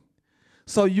all-knowing.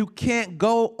 So you can't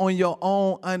go on your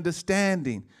own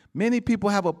understanding. Many people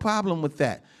have a problem with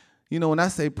that. You know, when I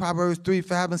say Proverbs 3,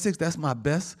 5, and 6, that's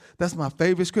my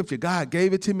favorite scripture. God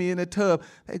gave it to me in a tub.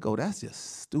 They go, that's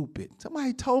just stupid.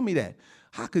 Somebody told me that.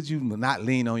 How could you not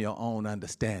lean on your own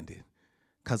understanding?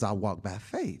 Because I walk by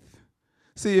faith.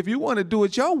 See, if you want to do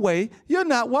it your way, you're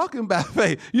not walking by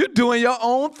faith. You're doing your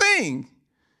own thing.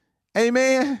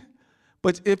 Amen?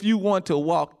 But if you want to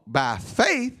walk by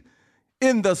faith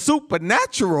in the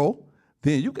supernatural,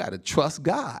 then you got to trust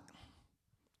God.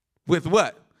 With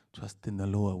what? Trust in the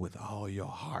Lord with all your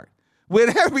heart.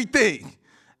 With everything.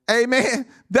 Amen?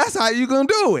 That's how you're going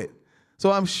to do it.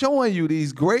 So I'm showing you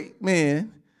these great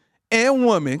men and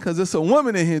women, because there's a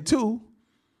woman in here too,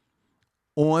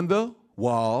 on the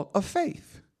wall of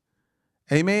faith.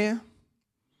 Amen?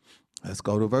 Let's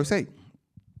go to verse 8.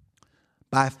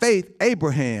 By faith,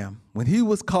 Abraham, when he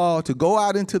was called to go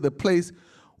out into the place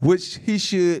which he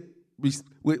should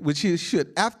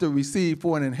after receive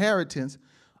for an inheritance,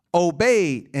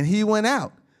 obeyed, and he went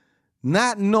out,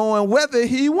 not knowing whether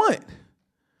he went.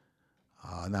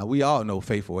 Now, we all know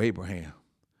faithful Abraham.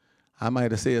 I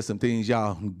might have said some things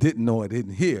y'all didn't know or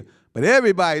didn't hear, but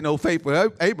everybody know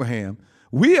faithful Abraham.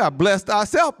 We are blessed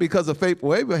ourselves because of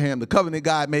faithful Abraham, the covenant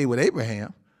God made with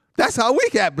Abraham. That's how we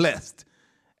got blessed.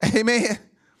 Amen.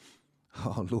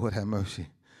 Oh, Lord have mercy.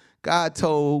 God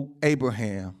told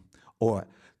Abraham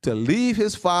to leave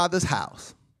his father's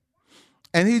house,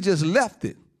 and he just left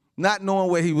it, not knowing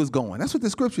where he was going. That's what the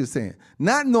scripture is saying.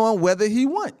 Not knowing whether he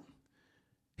went.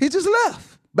 He just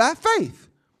left by faith.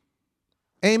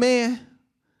 Amen.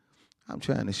 I'm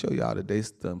trying to show y'all today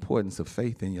the importance of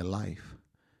faith in your life.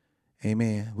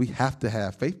 Amen. We have to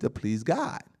have faith to please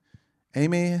God.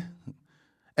 Amen.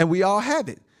 And we all have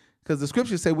it, because the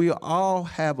scriptures say we all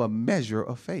have a measure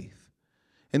of faith.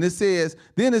 And it says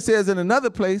in another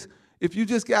place, if you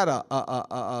just got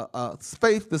a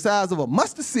faith the size of a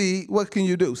mustard seed, what can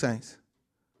you do, saints?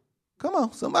 Come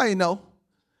on, somebody know.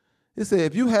 It said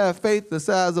if you have faith the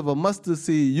size of a mustard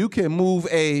seed, you can move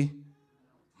a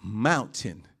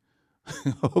mountain.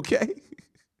 Okay?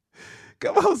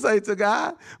 Come on, saints of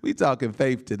God. We talking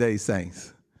faith today,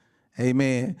 saints.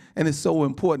 Amen. And it's so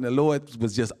important. The Lord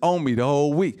was just on me the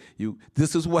whole week.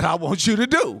 This is what I want you to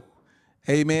do.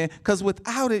 Amen. Because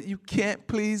without it, you can't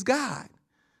please God.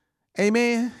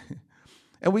 Amen.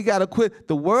 And we got to quit.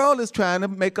 The world is trying to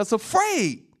make us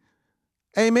afraid.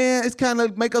 Amen. It's kind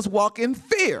of make us walk in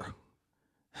fear.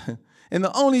 And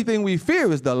the only thing we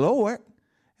fear is the Lord.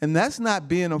 And that's not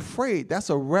being afraid. That's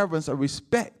a reverence, a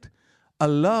respect, a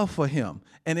love for him,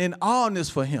 and in awness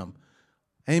for him.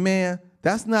 Amen.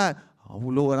 That's not, oh,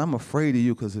 Lord, I'm afraid of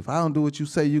you because if I don't do what you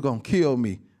say, you're going to kill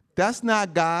me. That's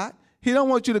not God. He don't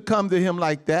want you to come to him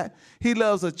like that. He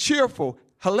loves a cheerful,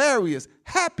 hilarious,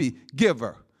 happy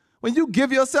giver. When you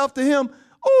give yourself to him,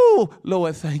 oh,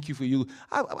 Lord, thank you for you.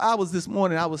 I was this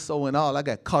morning, I was so in awe. I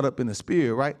got caught up in the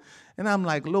spirit, right? And I'm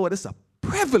like, Lord, it's a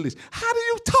privilege. How do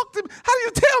you talk to me? How do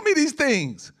you tell me these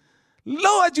things?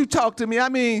 Lord, you talk to me. I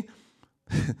mean,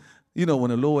 you know, when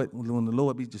the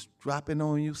Lord be just dropping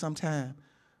on you sometime,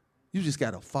 you just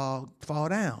got to fall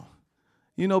down.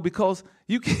 You know, because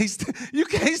you can't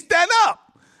stand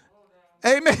up.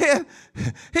 Amen.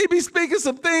 He be speaking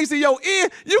some things to your ear.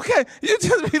 You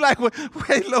just be like,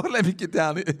 wait, Lord, let me get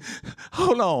down here.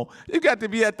 Hold on. You got to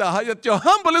be at your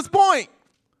humblest point.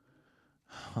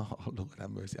 Oh, Lord have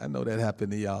mercy. I know that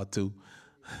happened to y'all too.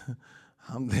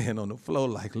 I'm laying on the floor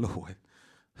like, Lord,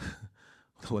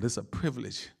 it's a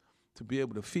privilege to be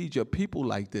able to feed your people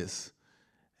like this.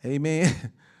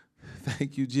 Amen.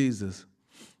 Thank you, Jesus.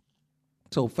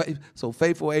 So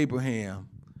faithful Abraham,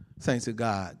 saints of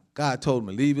God, God told him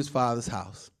to leave his father's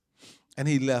house. And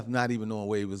he left not even knowing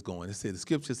where he was going. The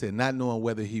scripture said not knowing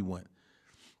whether he went.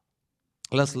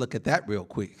 Let's look at that real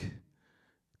quick.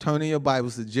 Turn in your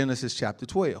Bibles to Genesis chapter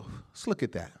 12. Let's look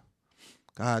at that.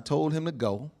 God told him to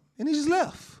go, and he just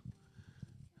left.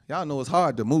 Y'all know it's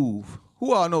hard to move.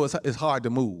 Who all know it's hard to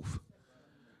move?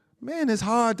 Man, it's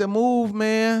hard to move,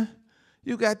 man.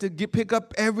 You got to pick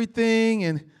up everything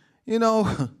and, you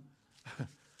know.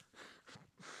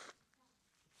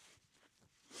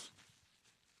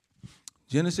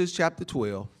 Genesis chapter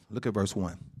 12, look at verse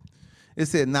 1. It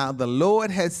said, now the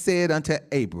Lord has said unto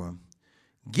Abram,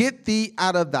 get thee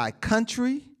out of thy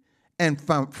country and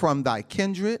from thy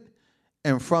kindred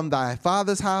and from thy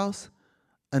father's house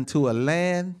unto a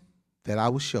land that I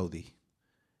will show thee.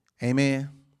 Amen.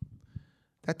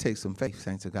 That takes some faith,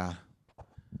 saints of God.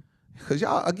 Because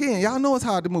y'all know it's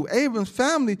hard to move. Abram's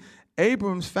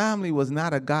family was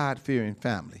not a God-fearing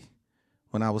family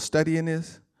when I was studying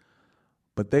this,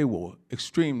 but they were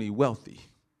extremely wealthy.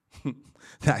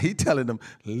 Now, he telling them,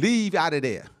 leave out of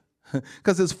there.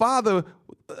 Because his father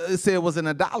said was an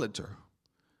idolater.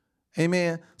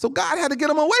 Amen. So God had to get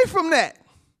him away from that.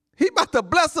 He about to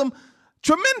bless him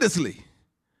tremendously.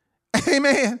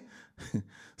 Amen.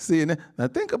 See, now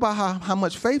think about how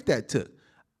much faith that took.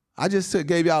 I just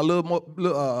gave y'all a little more,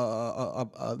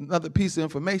 another piece of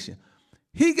information.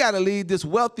 He got to leave this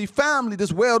wealthy family,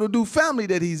 this well-to-do family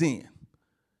that he's in,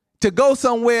 to go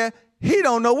somewhere he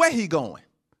don't know where he going.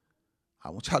 I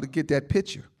want y'all to get that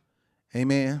picture.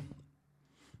 Amen.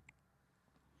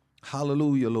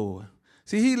 Hallelujah, Lord.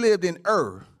 See, he lived in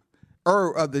Ur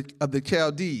of the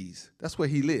Chaldees. That's where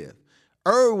he lived.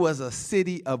 Ur was a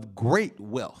city of great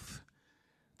wealth.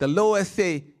 The Lord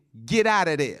said, get out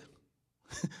of there.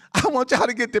 I want y'all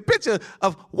to get the picture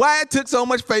of why it took so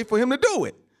much faith for him to do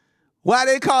it. Why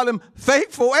they call him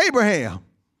faithful Abraham.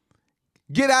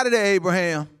 Get out of there,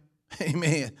 Abraham.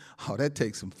 Amen. Oh, that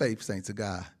takes some faith, saints of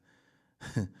God.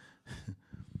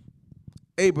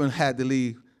 Abraham had to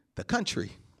leave the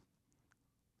country.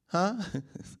 Huh?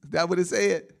 Is that what it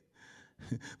said?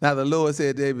 Now the Lord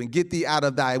said to Abraham, get thee out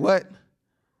of thy what?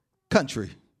 Country.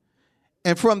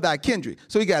 And from thy kindred.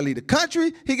 So he got to leave the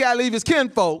country. He got to leave his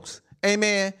kinfolks.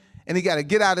 Amen. And he got to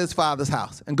get out of his father's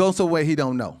house and go somewhere he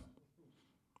don't know.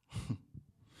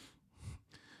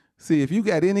 See, if you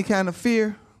got any kind of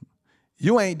fear,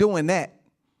 you ain't doing that.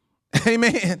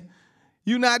 Amen.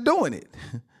 You're not doing it.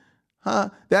 Huh?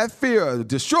 That fear will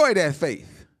destroy that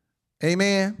faith.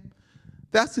 Amen.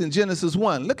 That's in Genesis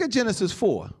 1. Look at Genesis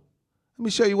 4. Let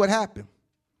me show you what happened.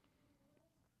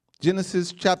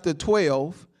 Genesis chapter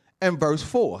 12 and verse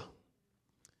 4.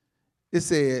 It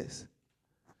says,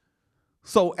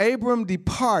 so Abram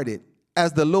departed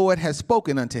as the Lord had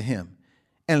spoken unto him,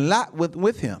 and Lot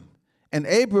with him. And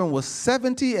Abram was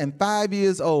 75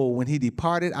 years old when he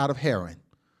departed out of Haran.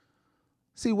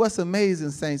 See, what's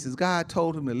amazing, saints, is God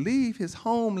told him to leave his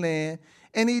homeland,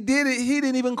 and he did it. He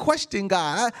didn't even question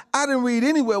God. I didn't read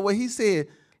anywhere where he said,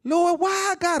 Lord, why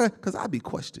I gotta? Because I be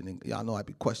questioning. Y'all know I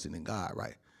be questioning God,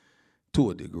 right? To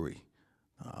a degree.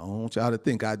 I don't want y'all to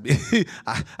think I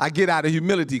get out of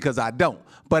humility because I don't.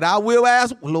 But I will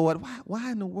ask, Lord,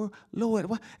 why in the world? Lord,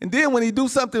 why? And then when he do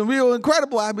something real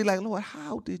incredible, I'll be like, Lord,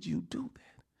 how did you do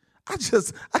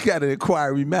that? I got an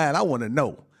inquiry mind. I want to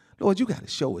know. Lord, you got to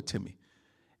show it to me.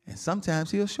 And sometimes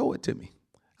he'll show it to me.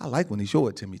 I like when he show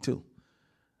it to me too.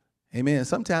 Amen.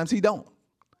 Sometimes he don't.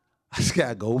 I just got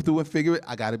to go through and figure it.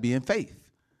 I got to be in faith.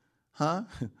 Huh?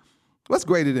 What's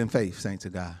greater than faith, saints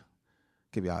of God?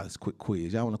 Give y'all this quick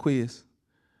quiz. Y'all want a quiz?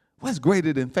 What's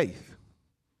greater than faith?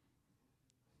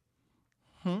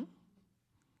 Well,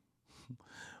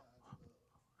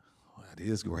 that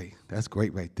is great. That's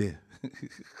great right there.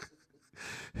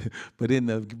 But in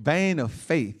the vein of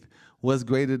faith, what's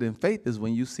greater than faith is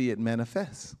when you see it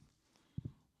manifest.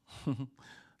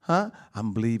 Huh?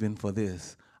 I'm believing for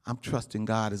this. I'm trusting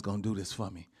God is going to do this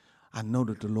for me. I know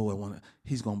that the Lord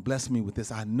he's going to bless me with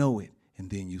this. I know it. And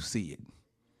then you see it.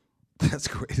 That's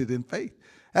greater than faith.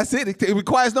 That's it. It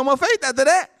requires no more faith after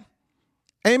that.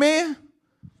 Amen.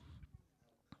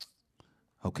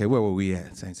 Okay, where were we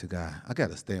at, saints of God? I got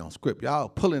to stay on script. Y'all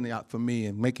pulling it out for me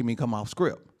and making me come off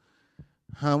script.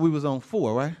 We was on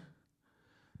 4, right?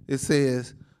 It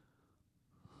says,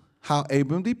 how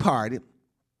Abram departed,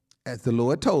 as the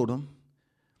Lord told him.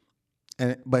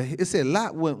 But it said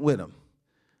Lot went with him.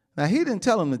 Now, he didn't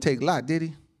tell him to take Lot, did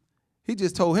he? He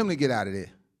just told him to get out of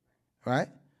there, right?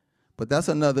 But that's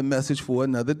another message for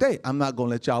another day. I'm not going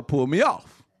to let y'all pull me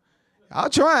off.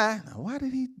 I'll try. Now, why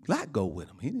did Lot go with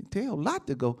him? He didn't tell Lot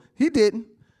to go. He didn't.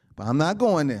 But I'm not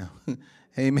going there.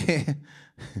 Amen.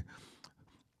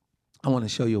 I want to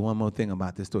show you one more thing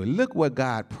about this story. Look what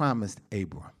God promised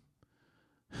Abram.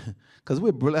 Because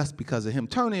we're blessed because of him.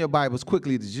 Turn in your Bibles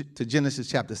quickly to Genesis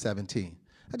chapter 17.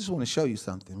 I just want to show you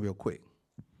something real quick.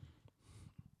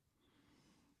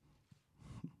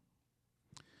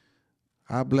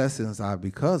 Our blessings are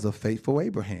because of faithful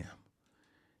Abraham.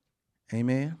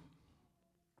 Amen.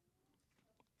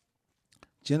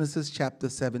 Genesis chapter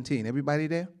 17. Everybody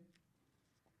there?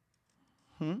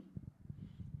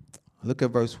 Look at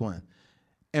verse 1.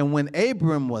 And when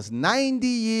Abram was 90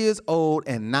 years old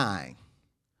and 9,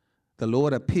 the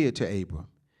Lord appeared to Abram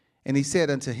And he said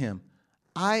unto him,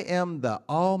 I am the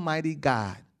Almighty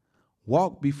God.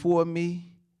 Walk before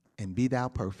me and be thou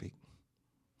perfect.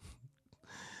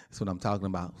 That's what I'm talking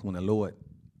about. When the Lord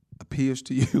appears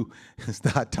to you and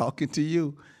start talking to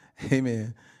you.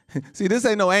 Amen. See, this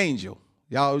ain't no angel.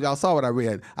 Y'all saw what I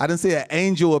read. I didn't say an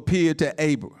angel appeared to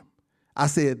Abram. I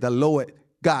said the Lord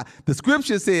God. The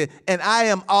scripture said, and I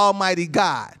am Almighty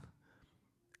God.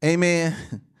 Amen.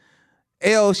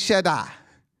 El Shaddai.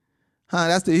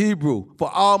 That's the Hebrew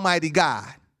for Almighty God.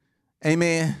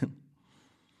 Amen.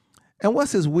 And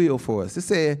what's his will for us? It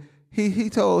said he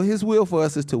told his will for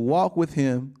us is to walk with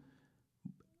him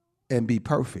and be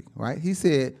perfect, right? He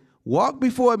said, walk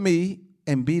before me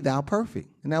and be thou perfect.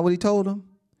 Isn't that what he told him?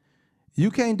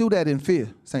 You can't do that in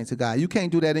fear, saints of God. You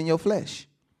can't do that in your flesh.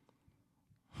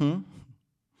 When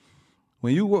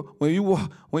you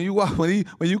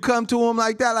come to him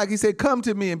like that, like he said, come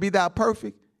to me and be thou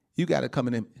perfect, you got to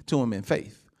come to him in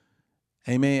faith.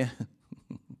 Amen.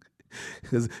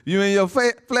 Because if you're in your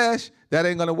flesh, that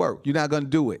ain't going to work. You're not going to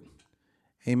do it.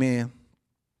 Amen.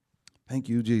 Thank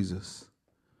you, Jesus.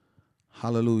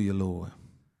 Hallelujah, Lord.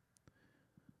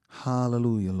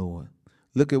 Hallelujah, Lord.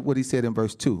 Look at what he said in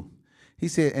verse 2. He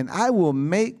said, and I will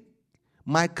make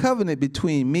my covenant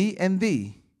between me and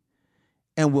thee,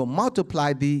 and will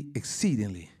multiply thee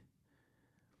exceedingly.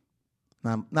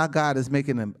 Now God is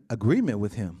making an agreement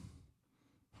with him,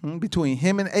 between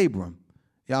him and Abram.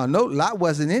 Y'all know Lot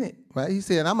wasn't in it, right? He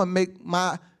said, I'm going to make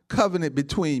my covenant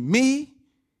between me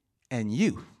and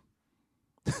you.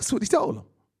 That's what he told him,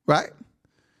 right?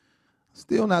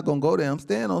 Still not going to go there. I'm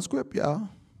staying on script, y'all.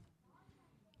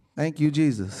 Thank you,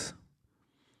 Jesus.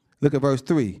 Look at verse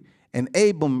 3. And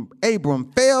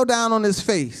Abram fell down on his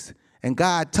face, and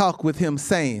God talked with him,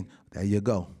 saying, there you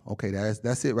go. Okay,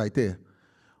 that's it right there.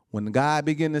 When God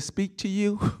begin to speak to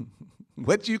you,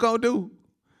 what you going to do?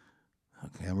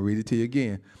 Okay, I'm going to read it to you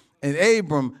again. And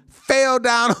Abram fell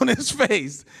down on his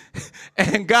face,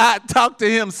 and God talked to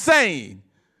him, saying,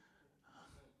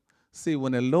 see,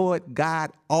 when the Lord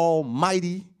God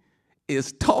Almighty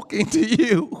is talking to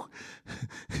you,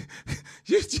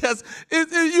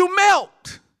 you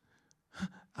melt.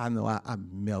 I know I'm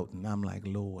melting. I'm like,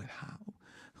 Lord, how?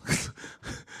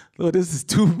 Lord, this is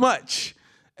too much.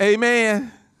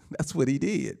 Amen. That's what he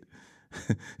did.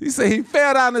 He said he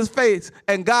fell down his face,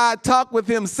 and God talked with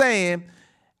him, saying,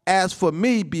 as for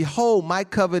me, behold, my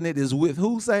covenant is with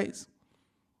who, saints?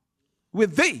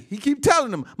 With thee. He keep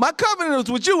telling them, my covenant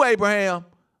is with you, Abraham.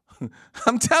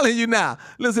 I'm telling you now.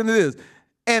 Listen to this.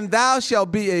 And thou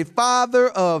shalt be a father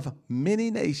of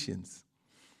many nations.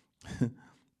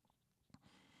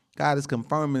 God is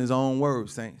confirming his own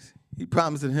words, saints. He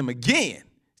promising him again.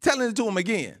 Telling it to him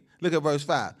again. Look at verse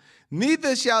 5.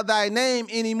 Neither shall thy name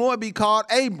anymore be called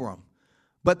Abram,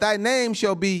 but thy name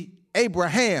shall be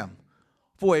Abraham.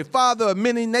 For a father of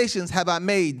many nations have I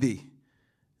made thee.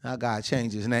 Now God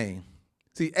changed his name.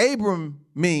 See, Abram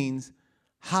means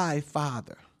high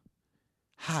father.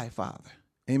 High father.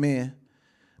 Amen.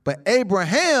 But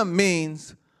Abraham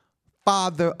means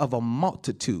father of a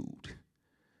multitude.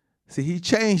 See, he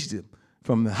changed it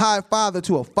from the high father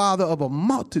to a father of a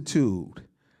multitude.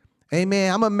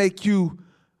 Amen. I'm going to make you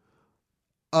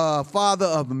a father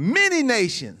of many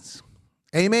nations.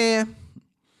 Amen.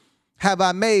 Have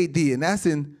I made thee? And that's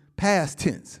in past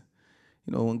tense.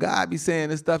 You know, when God be saying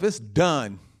this stuff, it's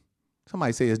done.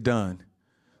 Somebody say it's done.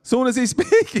 Soon as he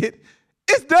speak it,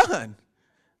 it's done.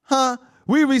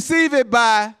 We receive it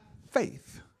by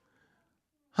faith.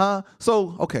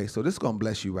 So, okay, so this is going to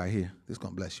bless you right here. This is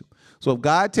going to bless you. So if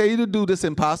God tell you to do this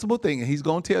impossible thing, and he's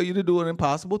going to tell you to do an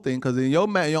impossible thing, because in your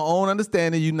own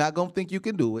understanding, you're not going to think you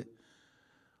can do it.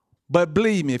 But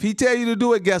believe me, if he tell you to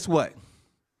do it, guess what?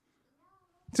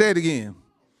 Say it again.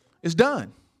 It's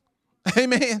done.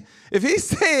 Amen. If he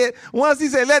said, once he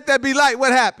said, let there be light,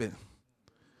 what happened?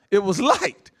 It was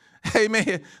light. Amen.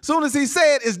 As soon as he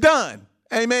said, it's done.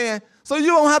 Amen. So you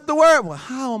don't have to worry, well,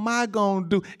 how am I going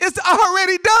to do? It's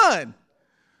already done.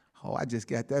 Oh, I just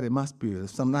got that in my spirit.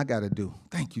 It's something I got to do.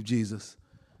 Thank you, Jesus.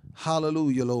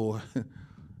 Hallelujah, Lord.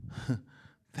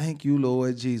 Thank you,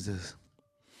 Lord Jesus.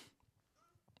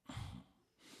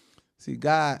 See,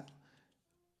 God,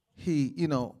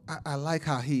 I like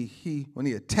how he when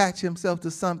he attach himself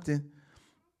to something,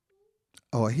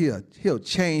 or he'll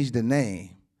change the name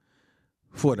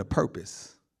for the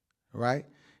purpose, right?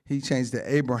 He changed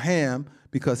to Abraham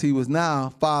because he was now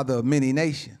father of many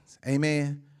nations.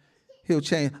 Amen. He'll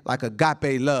change like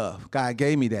agape love. God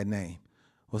gave me that name.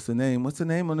 What's the name? What's the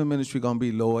name of the ministry gonna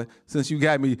be, Lord? Since you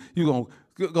got me, you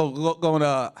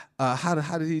gonna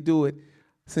how did he do it?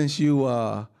 Since you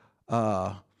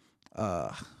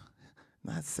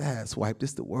Not sad swipe.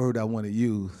 This is the word I want to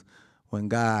use when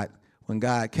God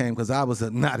came, because I was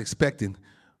not expecting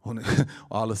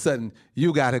all of a sudden,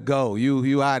 you got to go.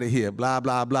 You out of here, blah,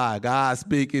 blah, blah. God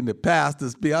speaking, the pastor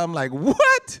speaking. I'm like,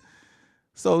 what?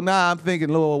 So now I'm thinking,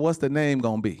 Lord, what's the name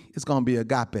going to be? It's going to be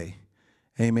agape.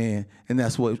 Amen. And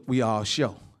that's what we all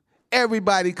show.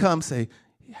 Everybody come say,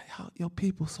 your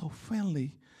people so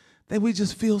friendly. We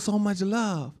just feel so much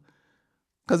love.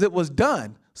 Because it was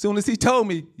done. Soon as he told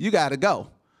me, you got to go.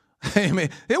 Amen.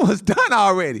 It was done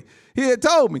already. He had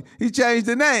told me. He changed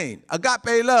the name.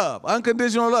 Agape love,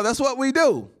 unconditional love. That's what we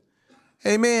do.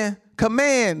 Amen.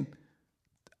 Command,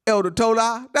 Elder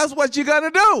Tola. That's what you're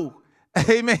going to do.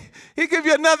 Amen. He give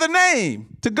you another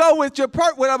name to go with your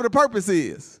whatever the purpose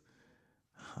is.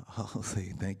 Oh,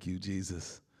 say thank you,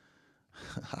 Jesus.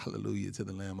 Hallelujah to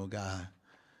the Lamb of God.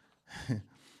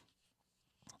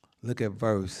 Look at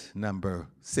verse number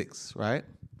 6, right?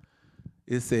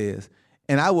 It says,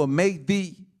 and I will make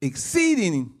thee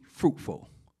exceeding fruitful,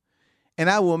 and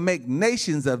I will make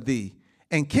nations of thee,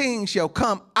 and kings shall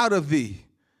come out of thee.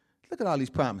 Look at all these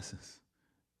promises.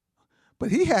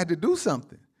 But he had to do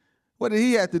something. What did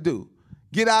he have to do?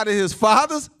 Get out of his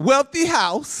father's wealthy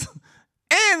house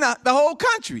and the whole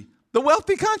country, the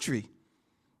wealthy country.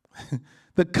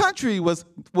 The country was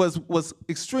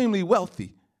extremely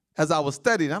wealthy. As I was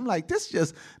studying, I'm like, this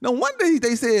just, no wonder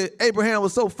they said Abraham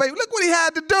was so faithful. Look what he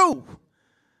had to do.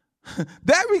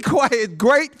 That required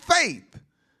great faith.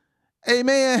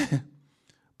 Amen.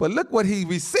 But look what he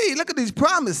received. Look at these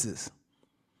promises.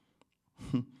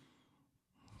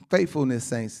 Faithfulness,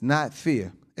 saints, not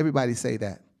fear. Everybody say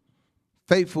that.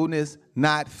 Faithfulness,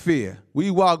 not fear.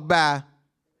 We walk by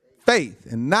faith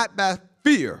and not by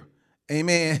fear.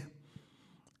 Amen.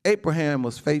 Abraham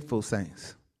was faithful,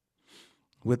 saints.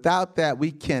 Without that,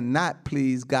 we cannot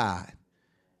please God.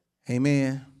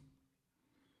 Amen.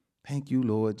 Thank you,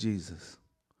 Lord Jesus.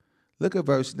 Look at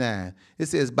verse 9. It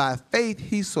says, by faith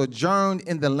he sojourned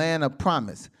in the land of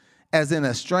promise, as in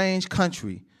a strange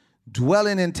country,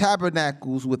 dwelling in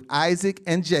tabernacles with Isaac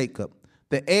and Jacob,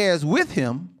 the heirs with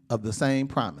him of the same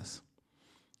promise.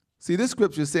 See, this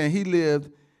scripture is saying he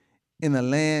lived in a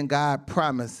land God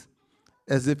promised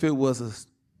as if it was a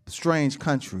strange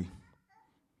country.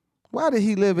 Why did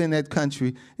he live in that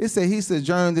country? It said he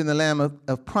sojourned in the land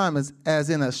of promise as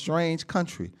in a strange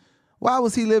country. Why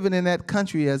was he living in that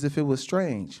country as if it was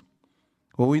strange?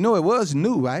 Well, we know it was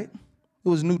new, right? It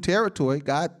was new territory.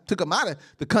 God took him out of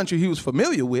the country he was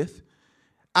familiar with,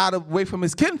 away from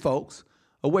his kinfolks,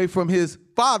 away from his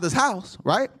father's house,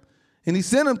 right? And he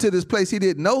sent him to this place he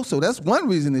didn't know, so that's one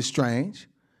reason it's strange.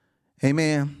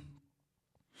 Amen.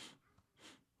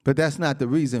 But that's not the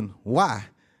reason why.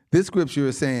 This scripture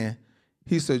is saying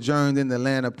he sojourned in the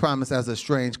land of promise as a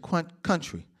strange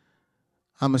country.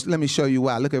 Let me show you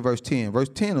why. Look at verse 10. Verse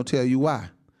 10 will tell you why.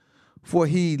 For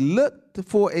he looked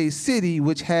for a city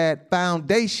which had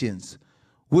foundations,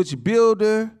 which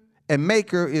builder and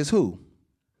maker is who?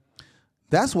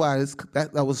 That's why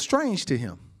that was strange to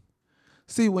him.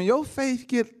 See, when your faith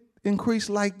get increased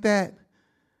like that,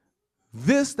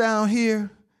 this down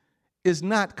here is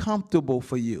not comfortable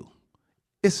for you.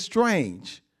 It's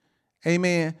strange.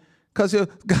 Amen. Because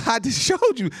God just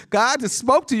showed you. God just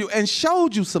spoke to you and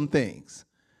showed you some things.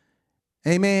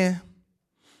 Amen.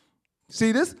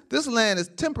 See, this land is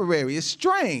temporary. It's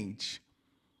strange.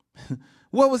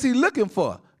 What was he looking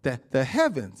for? The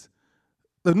heavens,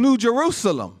 the New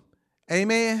Jerusalem.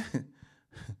 Amen.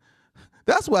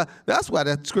 That's why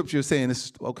that scripture is saying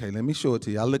this. Okay, let me show it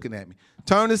to you. Y'all looking at me.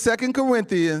 Turn to 2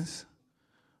 Corinthians.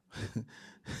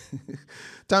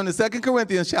 Turn to 2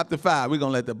 Corinthians chapter 5. We're going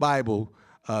to let the Bible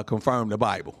confirm the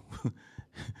Bible.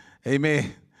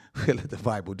 Amen. We'll let the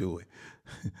Bible do it.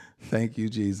 Thank you,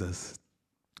 Jesus.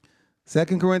 2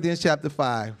 Corinthians chapter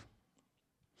 5.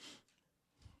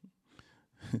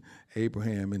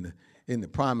 Abraham in the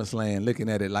promised land looking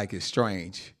at it like it's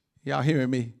strange. Y'all hearing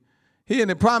me? He in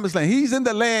the promised land. He's in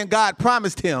the land God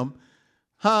promised him.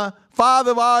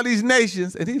 Father of all these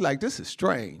nations. And he's like, this is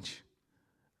strange.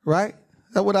 Right?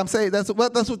 Is that what I'm saying? That's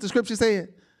what the scripture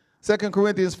said. 2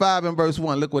 Corinthians 5 and verse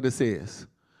 1. Look what it says.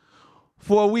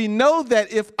 For we know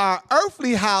that if our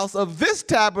earthly house of this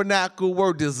tabernacle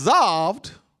were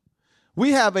dissolved,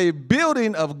 we have a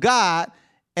building of God,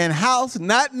 and house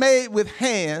not made with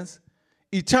hands,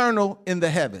 eternal in the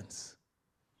heavens.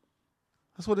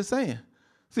 That's what it's saying.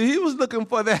 See, he was looking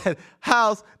for that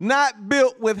house not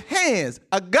built with hands,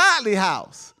 a godly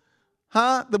house,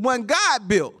 the one God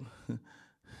built.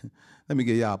 Let me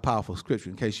give y'all a powerful scripture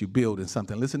in case you're building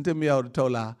something. Listen to me, Elder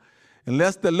Tola.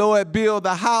 Unless the Lord build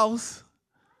the house,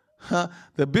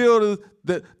 the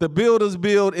builders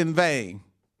build in vain.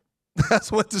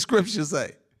 That's what the scriptures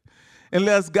say.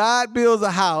 Unless God builds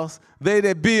a house, they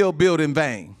that build in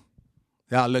vain.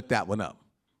 Y'all look that one up,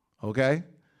 okay?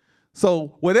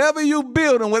 So whatever you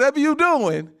build and whatever you're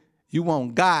doing, you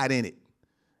want God in it.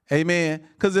 Amen?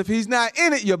 Because if he's not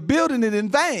in it, you're building it in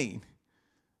vain.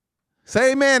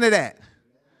 Say amen to that.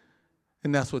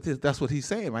 And that's what he's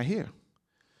saying right here.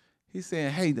 He's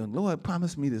saying, hey, the Lord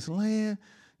promised me this land.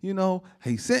 You know,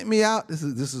 he sent me out. This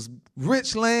is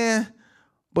rich land,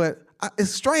 but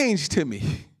it's strange to me.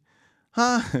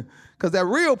 Huh? Because that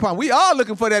real promise, we all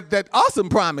looking for that awesome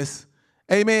promise.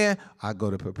 Amen. I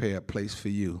go to prepare a place for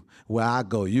you. Where I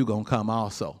go, you going to come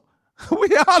also. We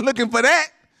all looking for that.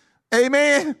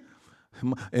 Amen.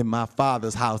 In my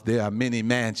Father's house, there are many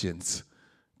mansions.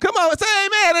 Come on, say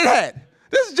amen to that.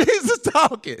 This is Jesus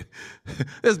talking.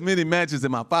 There's many mansions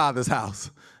in my Father's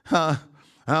house. Huh?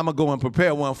 I'm going to go and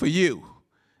prepare one for you.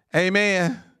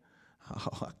 Amen.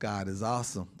 Oh, God is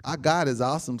awesome. Our God is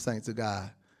awesome, saints of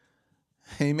God.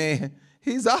 Amen.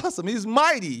 He's awesome. He's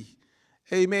mighty.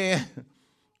 Amen.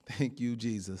 Thank you,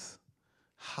 Jesus.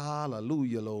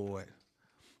 Hallelujah, Lord.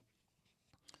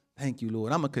 Thank you,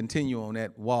 Lord. I'm going to continue on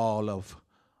that wall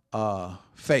of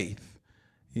faith.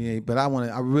 Yeah, but I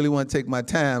really want to take my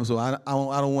time, so I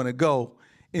don't want to go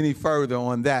any further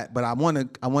on that. But I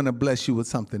want to bless you with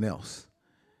something else.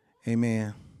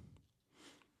 Amen.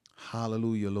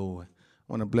 Hallelujah, Lord.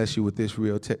 I want to bless you with this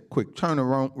real quick. Turn to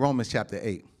Romans chapter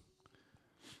 8.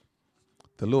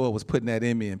 The Lord was putting that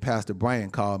in me, and Pastor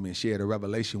Brian called me and shared a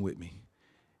revelation with me.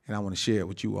 And I want to share it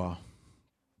with you all.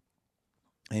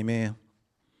 Amen.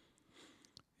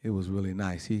 It was really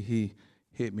nice. He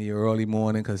hit me early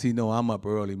morning because he know I'm up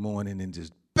early morning and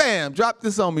just, bam, drop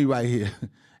this on me right here.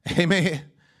 Amen.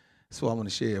 So I want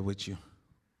to share it with you.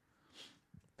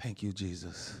 Thank you,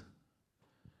 Jesus.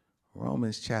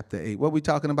 Romans chapter 8. What are we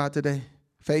talking about today?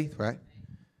 Faith, right?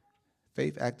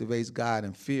 Faith activates God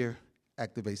and fear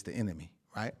activates the enemy,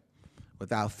 right?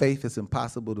 Without faith, it's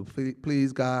impossible to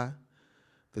please God.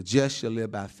 The just shall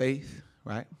live by faith,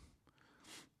 right?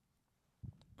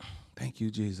 Thank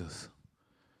you, Jesus.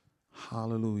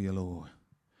 Hallelujah, Lord.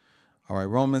 All right,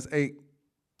 Romans 8,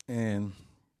 and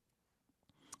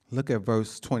look at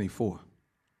verse 24.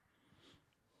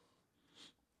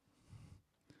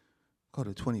 Go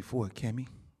to 24, Kimmy.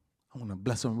 I want to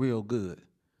bless them real good.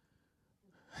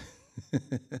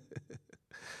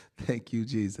 Thank you,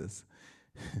 Jesus.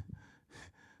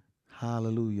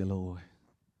 Hallelujah, Lord.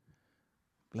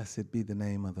 Blessed be the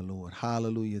name of the Lord.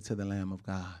 Hallelujah to the Lamb of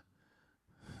God.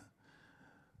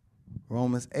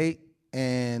 Romans 8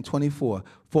 and 24.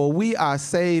 For we are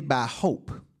saved by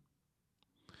hope.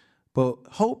 But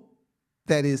hope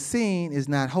that is seen is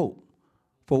not hope.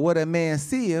 For what a man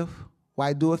seeth,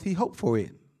 why doeth he hope for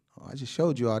it? Oh, I just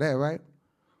showed you all that, right?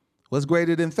 What's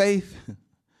greater than faith?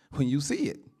 When you see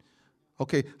it.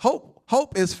 Okay,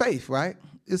 hope is faith, right?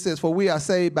 It says, for we are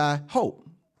saved by hope.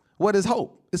 What is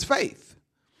hope? It's faith.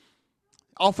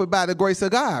 Offered by the grace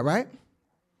of God, right?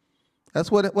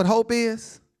 That's what hope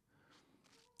is.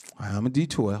 I'm a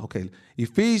detour. Okay.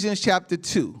 Ephesians chapter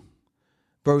 2,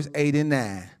 verse 8 and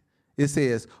 9. It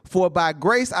says, for by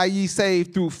grace are ye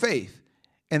saved through faith,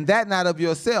 and that not of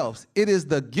yourselves. It is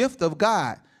the gift of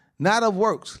God, not of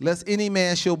works, lest any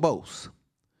man shall boast.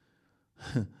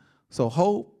 So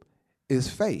hope is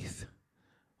faith.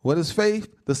 What is faith?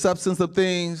 The substance of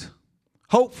things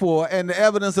hoped for and the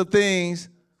evidence of things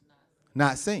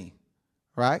not seen,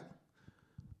 right?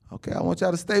 Okay, I want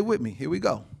y'all to stay with me. Here we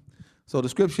go. So the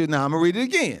scripture, now I'm going to read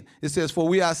it again. It says, for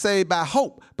we are saved by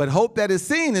hope, but hope that is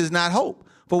seen is not hope.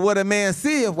 For what a man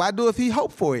seeth, why doeth he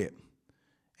hope for it?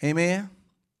 Amen.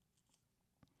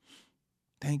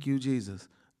 Thank you, Jesus.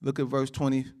 Look at verse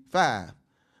 25.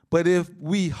 But if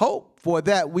we hope for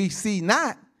that we see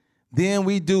not, then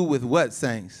we do with what,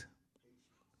 saints?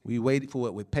 We wait for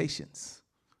it with patience.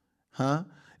 Huh?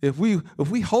 If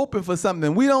we hoping for something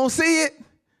and we don't see it,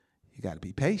 you got to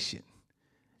be patient.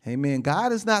 Amen.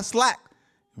 God is not slack.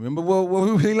 Remember what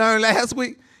we learned last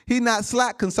week? He's not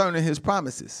slack concerning his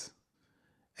promises.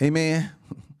 Amen.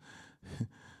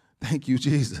 Thank you,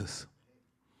 Jesus.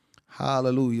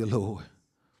 Hallelujah, Lord.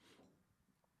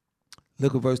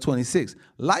 Look at verse 26.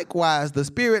 Likewise, the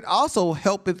Spirit also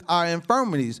helpeth our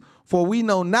infirmities, for we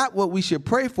know not what we should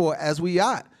pray for as we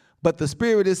ought, but the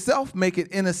Spirit itself maketh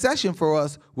intercession for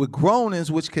us with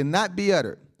groanings which cannot be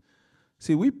uttered.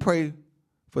 See, we pray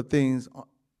for things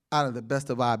out of the best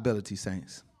of our ability,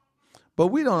 saints. But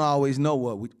we don't always know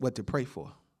what to pray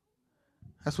for.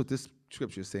 That's what this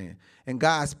scripture is saying. And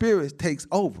God's Spirit takes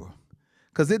over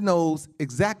because it knows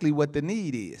exactly what the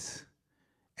need is.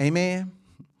 Amen.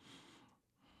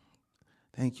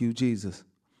 Thank you, Jesus.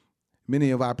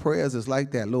 Many of our prayers is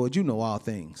like that. Lord, you know all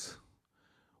things.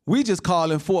 We just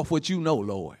calling forth what you know,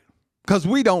 Lord, because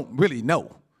we don't really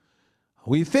know.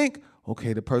 We think,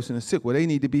 okay, the person is sick. Well, they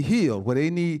need to be healed. Well, they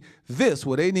need this.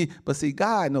 Well, they need. But see,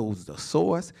 God knows the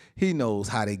source. He knows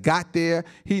how they got there.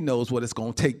 He knows what it's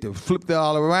going to take to flip it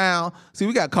all around. See,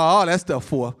 we got to call all that stuff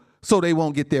forth so they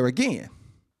won't get there again.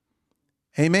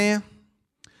 Amen.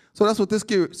 So that's what this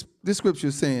scripture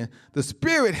is saying. The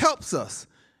Spirit helps us.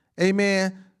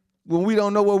 Amen. When we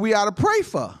don't know what we ought to pray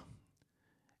for.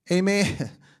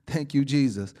 Amen. Thank you,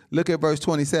 Jesus. Look at verse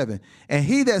 27. And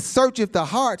he that searcheth the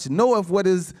hearts knoweth what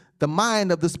is the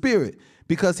mind of the Spirit,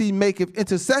 because he maketh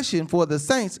intercession for the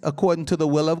saints according to the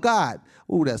will of God.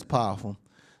 Ooh, that's powerful.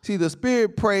 See, the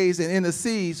Spirit prays and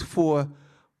intercedes for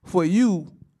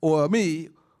you or me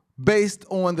based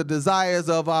on the desires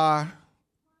of our...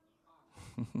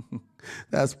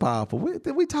 That's powerful.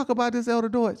 Did we talk about this, Elder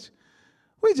Deutsch?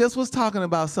 We just was talking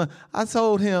about something. I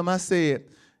told him, I said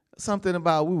something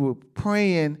about we were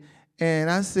praying,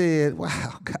 and I said,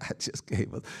 wow, God just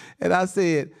gave us. And I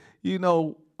said, you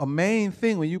know, a main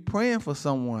thing when you're praying for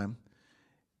someone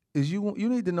is you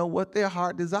need to know what their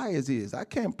heart desires is. I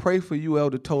can't pray for you,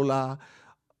 Elder Tola,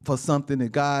 for something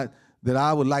that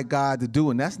I would like God to do,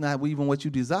 and that's not even what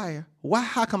you desire. Why?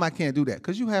 How come I can't do that?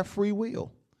 Because you have free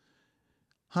will.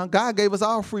 God gave us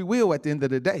all free will at the end of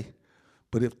the day.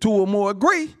 But if two or more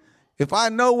agree, if I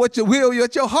know what your will,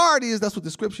 what your heart is, that's what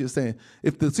the scripture is saying.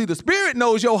 The Spirit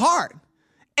knows your heart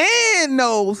and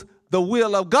knows the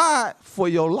will of God for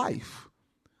your life.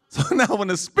 So now when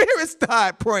the Spirit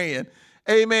start praying,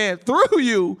 amen, through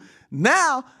you,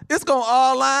 now it's going to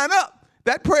all line up.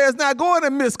 That prayer is not going to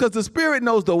miss because the Spirit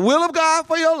knows the will of God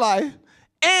for your life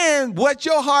and what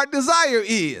your heart desire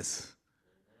is.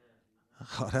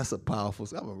 Oh, that's a powerful.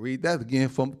 I'm going to read that again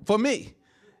for me.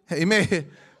 Amen.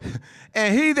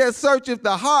 And he that searcheth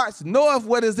the hearts knoweth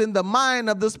what is in the mind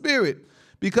of the Spirit,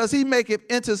 because he maketh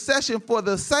intercession for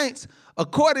the saints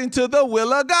according to the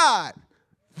will of God.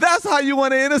 That's how you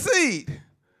want to intercede.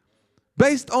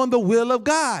 Based on the will of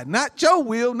God. Not your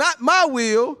will, not my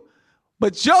will,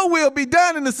 but your will be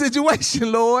done in the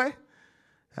situation, Lord.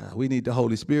 We need the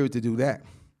Holy Spirit to do that.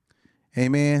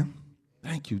 Amen.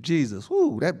 Thank you, Jesus.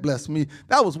 Woo, that blessed me.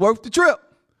 That was worth the trip.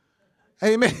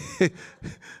 Amen.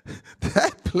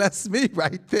 That blessed me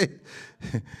right there.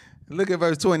 Look at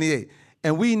verse 28.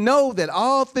 And we know that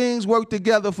all things work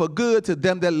together for good to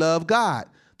them that love God,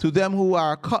 to them who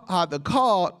are the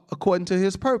called according to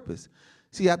his purpose.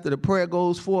 See, after the prayer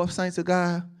goes forth, saints of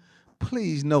God,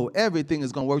 please know everything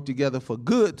is going to work together for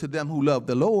good to them who love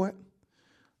the Lord.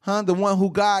 The one who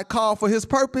God called for his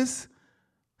purpose.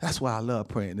 That's why I love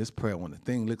praying this prayer when the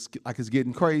thing looks like it's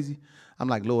getting crazy. I'm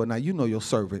like, Lord, now you know your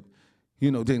servant,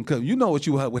 didn't come. You know what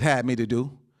you would have me to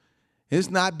do.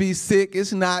 It's not be sick.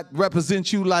 It's not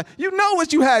represent you like, you know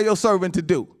what you had your servant to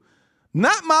do.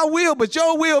 Not my will, but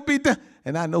your will be done.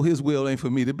 And I know his will ain't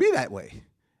for me to be that way.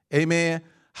 Amen.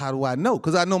 How do I know?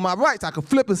 Because I know my rights. I can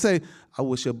flip and say, I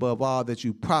wish above all that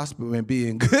you prosper and be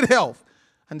in good health.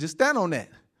 And just stand on that.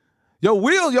 Your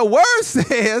will, your word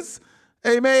says,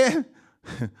 amen.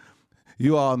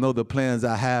 You all know the plans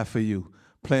I have for you.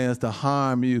 Plans to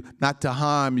harm you, not to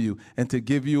harm you, and to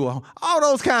give you all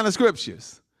those kind of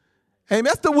scriptures. Amen.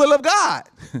 That's the will of God.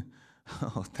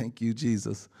 Oh, thank you,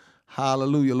 Jesus.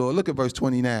 Hallelujah, Lord. Look at verse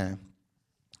 29.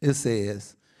 It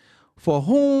says, for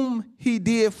whom he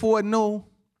did foreknow,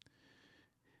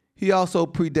 he also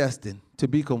predestined to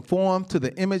be conformed to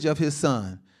the image of his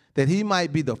Son, that he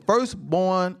might be the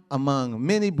firstborn among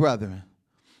many brethren.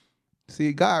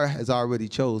 See, God has already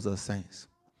chose us, saints.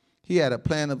 He had a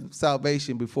plan of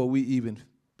salvation before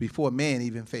man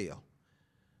even fell.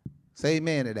 Say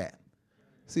amen to that.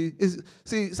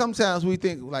 See, sometimes we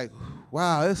think like,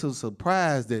 wow, it's a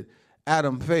surprise that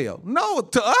Adam failed. No,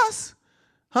 to us,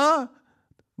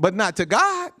 but not to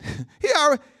God. He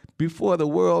already, before the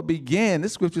world began,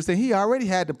 this scripture says he already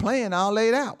had the plan all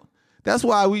laid out. That's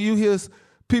why you hear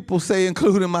people say,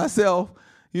 including myself,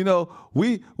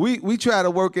 we try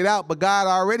to work it out, but God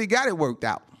already got it worked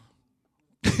out.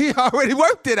 He already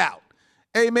worked it out.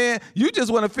 Amen. You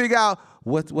just want to figure out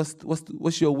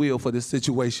what's your will for this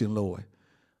situation, Lord.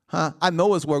 I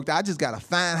know it's worked out. I just got to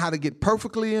find how to get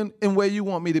perfectly in where you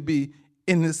want me to be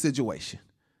in this situation.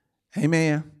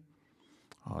 Amen.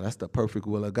 Oh, that's the perfect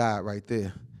will of God right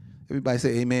there. Everybody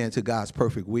say amen to God's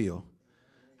perfect will.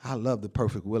 I love the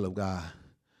perfect will of God.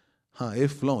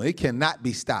 It's flowing. It cannot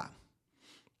be stopped.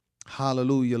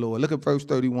 Hallelujah, Lord. Look at verse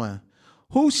 31.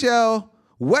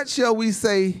 What shall we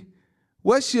say?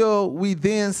 What shall we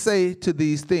then say to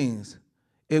these things?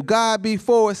 If God be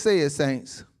for us, say it,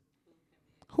 saints.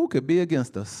 Who could be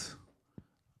against us?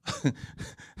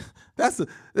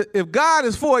 If God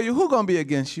is for you, who's going to be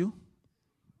against you?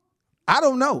 I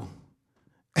don't know.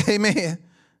 Amen.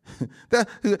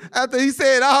 After he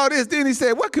said all this, then he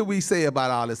said, what could we say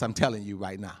about all this I'm telling you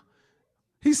right now?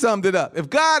 He summed it up. If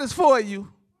God is for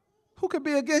you, who could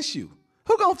be against you?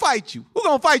 Who going to fight you? Who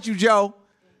going to fight you, Joe?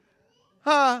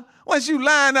 Huh? Once you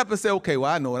line up and say, okay,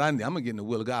 well, I know what I need. I'm going to get in the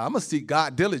will of God. I'm going to seek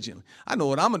God diligently. I know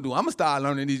what I'm going to do. I'm going to start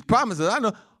learning these promises. I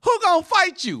know. Who going to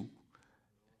fight you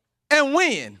and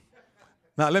win?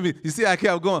 Now, you see how I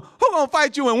kept going. Who going to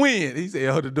fight you and win? He said,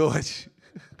 oh, the Dodge.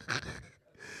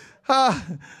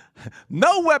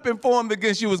 No weapon formed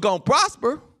against you is going to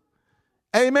prosper.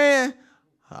 Amen.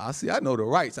 I know the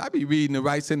rights. I be reading the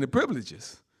rights and the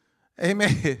privileges.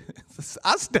 Amen.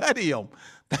 I study them.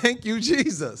 Thank you,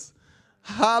 Jesus.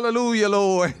 Hallelujah,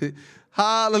 Lord.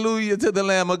 Hallelujah to the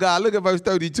Lamb of God. Look at verse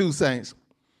 32, saints.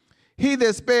 He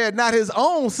that spared not his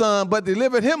own son, but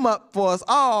delivered him up for us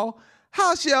all,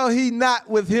 how shall he not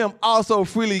with him also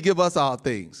freely give us all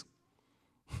things?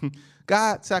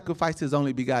 God sacrificed his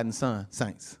only begotten son,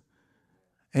 saints.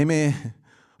 Amen.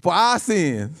 For our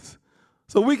sins,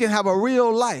 so we can have a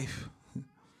real life.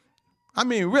 I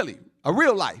mean, really, a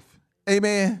real life.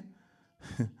 Amen.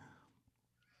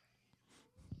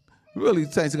 Really,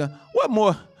 saints,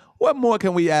 what more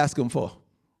can we ask him for?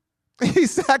 He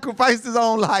sacrificed his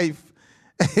own life.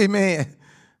 Amen.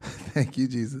 Thank you,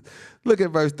 Jesus. Look at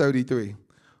verse 33.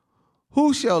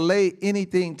 Who shall lay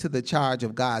anything to the charge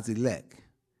of God's elect?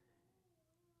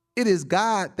 It is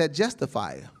God that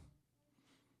justifieth.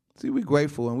 See, we're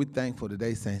grateful and we're thankful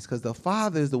today, saints, because the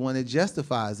Father is the one that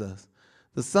justifies us.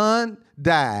 The Son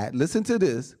died. Listen to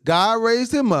this. God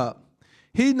raised him up.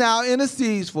 He now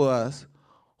intercedes for us.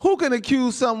 Who can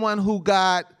accuse someone who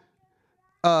God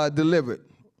delivered?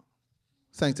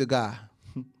 Saints of God.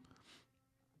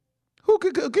 Who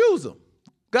could accuse him?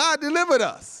 God delivered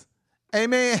us.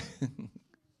 Amen.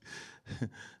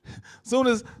 Soon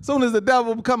as the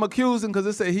devil become accusing, because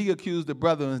it say he accused the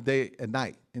brethren day and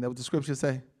night. You know what the scripture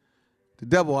say? The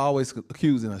devil always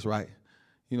accusing us, right?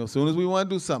 You know, as soon as we want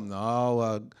to do something,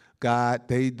 God,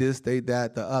 they this, they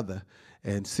that, the other.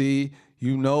 And see,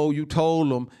 you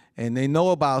told them, and they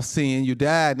know about sin. You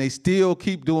died, and they still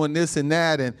keep doing this and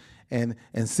that, and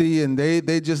see, and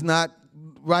they just not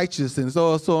righteous, and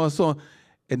so on.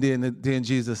 And then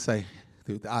Jesus say,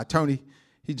 our attorney,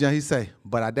 he say,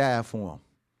 but I died for him.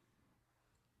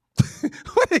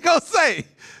 What he gonna say?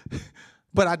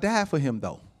 But I died for him,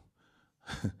 though.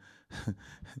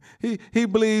 He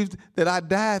believes that I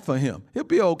died for him. He'll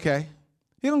be okay.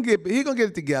 He gonna get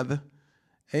it together.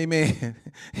 Amen.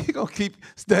 He gonna keep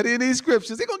studying these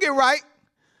scriptures. He gonna get right.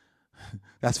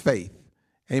 That's faith.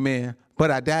 Amen.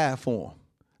 But I died for him.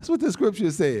 That's what the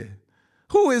scripture said.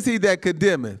 Who is he that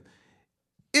condemneth?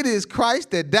 It is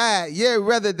Christ that died, yea,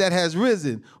 rather that has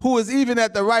risen, who is even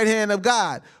at the right hand of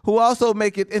God, who also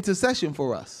maketh intercession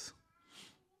for us.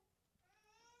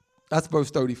 That's verse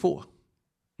 34.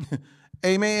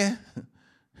 Amen.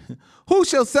 Who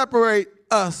shall separate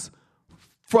us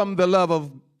from the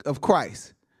love of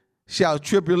Christ? Shall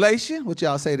tribulation, what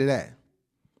y'all say to that?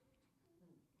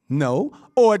 No.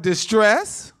 Or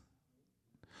distress,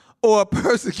 or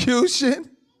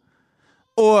persecution,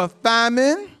 or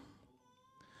famine,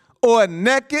 or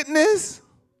nakedness,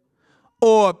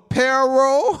 or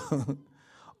peril,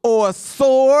 or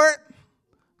sword.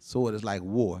 Sword is like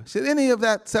war. Should any of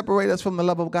that separate us from the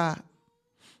love of God?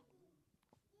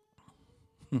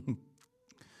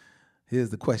 Here's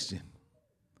the question.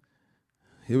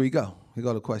 Here we go. Here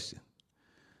go the question.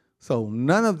 So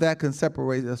none of that can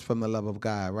separate us from the love of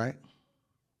God, right?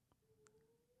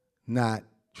 Not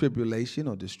tribulation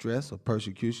or distress or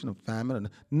persecution or famine, or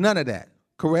none of that,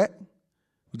 correct?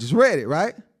 We just read it,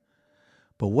 right?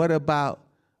 But what about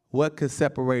what could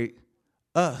separate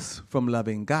us from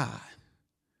loving God?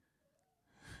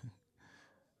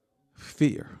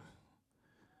 Fear.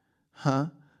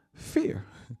 Fear.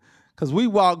 Because we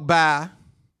walk by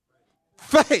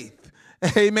faith.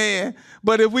 Amen.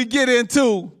 But if we get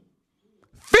into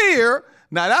fear,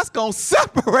 now that's going to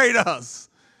separate us.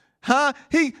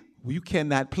 You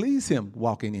cannot please him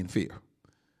walking in fear.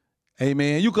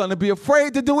 Amen. You're going to be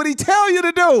afraid to do what he tell you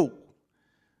to do.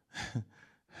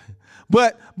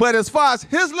 But as far as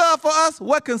his love for us,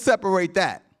 what can separate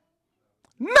that?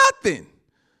 Nothing.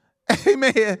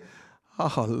 Amen.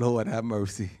 Oh, Lord, have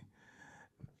mercy.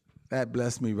 That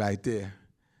blessed me right there.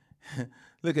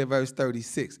 Look at verse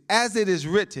 36. As it is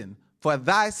written, for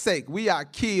thy sake we are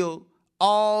killed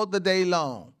all the day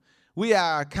long. We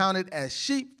are accounted as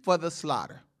sheep for the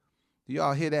slaughter. Do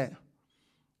y'all hear that?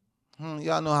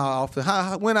 Y'all know how often,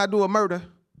 when I do a murder?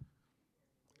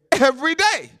 Every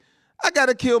day. I got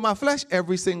to kill my flesh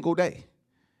every single day.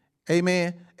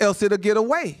 Amen. Else it'll get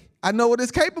away. I know what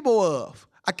it's capable of.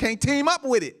 I can't team up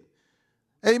with it.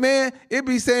 Amen. It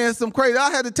be saying some crazy.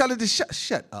 I had to tell it to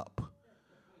shut up.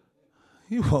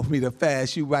 You want me to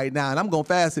fast you right now, and I'm going to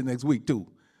fast it next week too.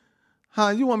 Huh?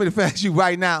 You want me to fast you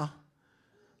right now?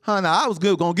 Huh? Now, I was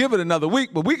going to give it another week,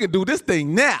 but we can do this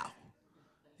thing now.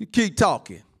 You keep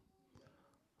talking.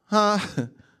 Huh?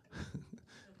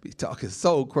 Be talking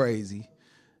so crazy.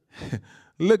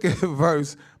 Look at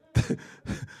verse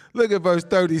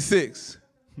 36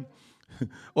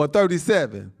 or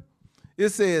 37. It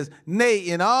says, nay,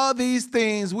 in all these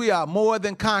things we are more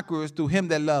than conquerors through him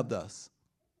that loved us.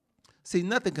 See,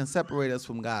 nothing can separate us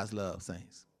from God's love,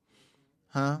 saints.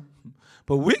 Huh?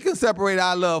 But we can separate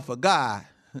our love for God.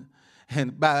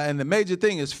 And the major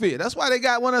thing is fear. That's why they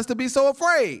want us to be so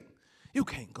afraid. You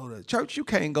can't go to church. You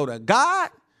can't go to God.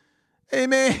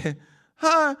 Amen.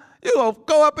 Huh? You're going to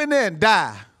go up in there and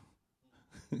die.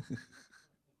 And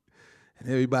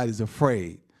everybody's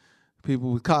afraid.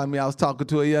 People would call me. I was talking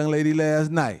to a young lady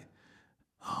last night.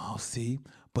 Oh, see,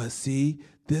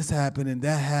 this happened and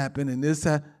that happened and this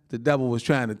happened. The devil was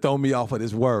trying to throw me off of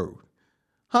this word.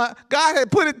 Huh? God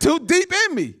had put it too deep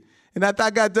in me. And after I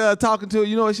got done talking to her,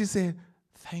 you know what she said?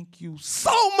 Thank you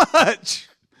so much.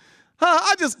 Huh?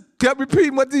 I just kept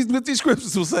repeating what these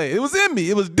scriptures were saying. It was in me.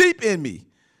 It was deep in me.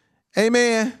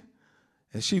 Amen.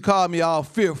 And she called me all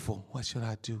fearful. What should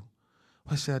I do?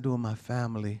 What should I do with my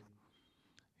family?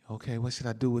 Okay, what should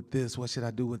I do with this? What should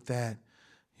I do with that?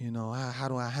 You know, how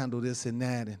do I handle this and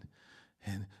that?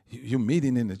 And you're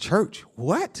meeting in the church.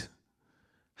 What?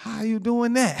 How are you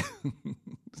doing that?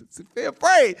 They're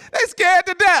afraid. They're scared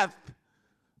to death.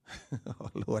 Oh,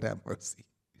 Lord have mercy.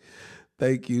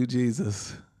 Thank you,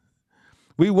 Jesus.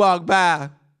 We walk by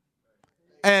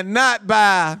and not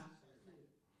by.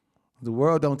 The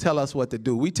world don't tell us what to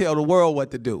do. We tell the world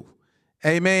what to do.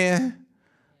 Amen.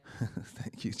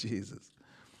 Thank you, Jesus.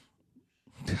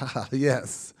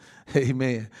 Yes.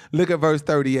 Amen. Look at verse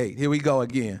 38. Here we go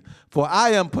again. For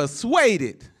I am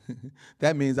persuaded,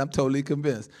 that means I'm totally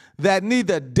convinced, that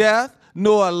neither death,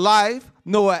 nor life,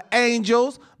 nor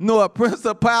angels, nor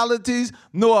principalities,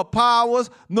 nor powers,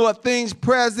 nor things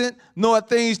present, nor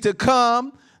things to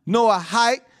come, nor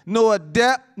height, nor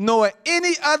depth, nor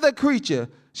any other creature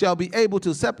shall be able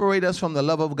to separate us from the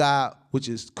love of God, which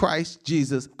is Christ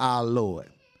Jesus our Lord.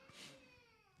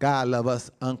 God loves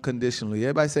us unconditionally.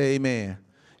 Everybody say amen.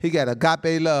 He got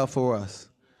agape love for us.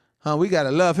 Huh? We got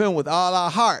to love him with all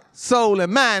our heart, soul,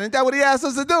 and mind. Isn't that what he asked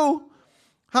us to do?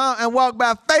 Huh? And walk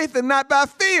by faith and not by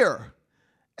fear.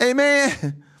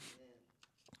 Amen.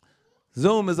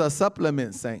 Zoom is a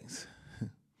supplement, saints.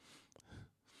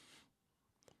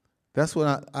 That's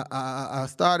what I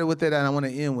started with it, and I want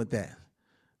to end with that.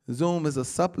 Zoom is a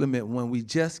supplement when we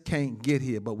just can't get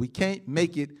here, but we can't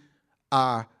make it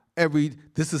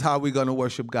this is how we're going to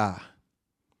worship God.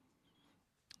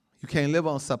 You can't live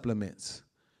on supplements.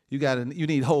 You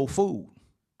need whole food.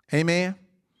 Amen.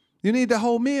 You need the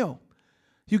whole meal.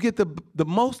 You get the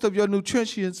most of your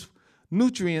nutrients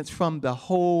from the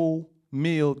whole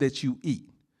meal that you eat,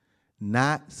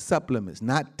 not supplements,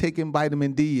 not taking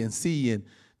vitamin D and C and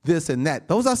this and that.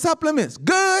 Those are supplements.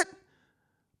 Good.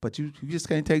 But you just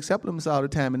can't take supplements all the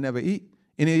time and never eat.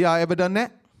 Any of y'all ever done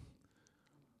that?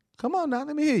 Come on now,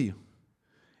 let me hear you.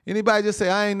 Anybody just say,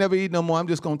 I ain't never eat no more, I'm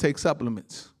just going to take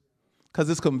supplements because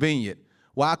it's convenient.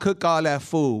 Why cook all that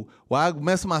food? Why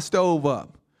mess my stove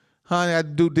up? Honey, I had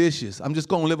to do dishes. I'm just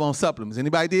going to live on supplements.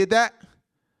 Anybody did that?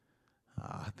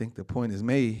 I think the point is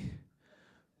made.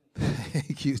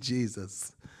 Thank you,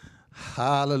 Jesus.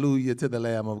 Hallelujah to the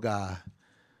Lamb of God.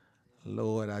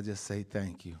 Lord, I just say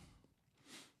thank you.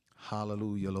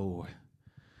 Hallelujah, Lord.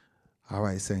 All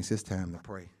right, saints, it's time to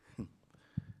pray.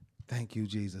 Thank you,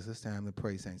 Jesus. It's time to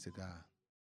pray, saints of God.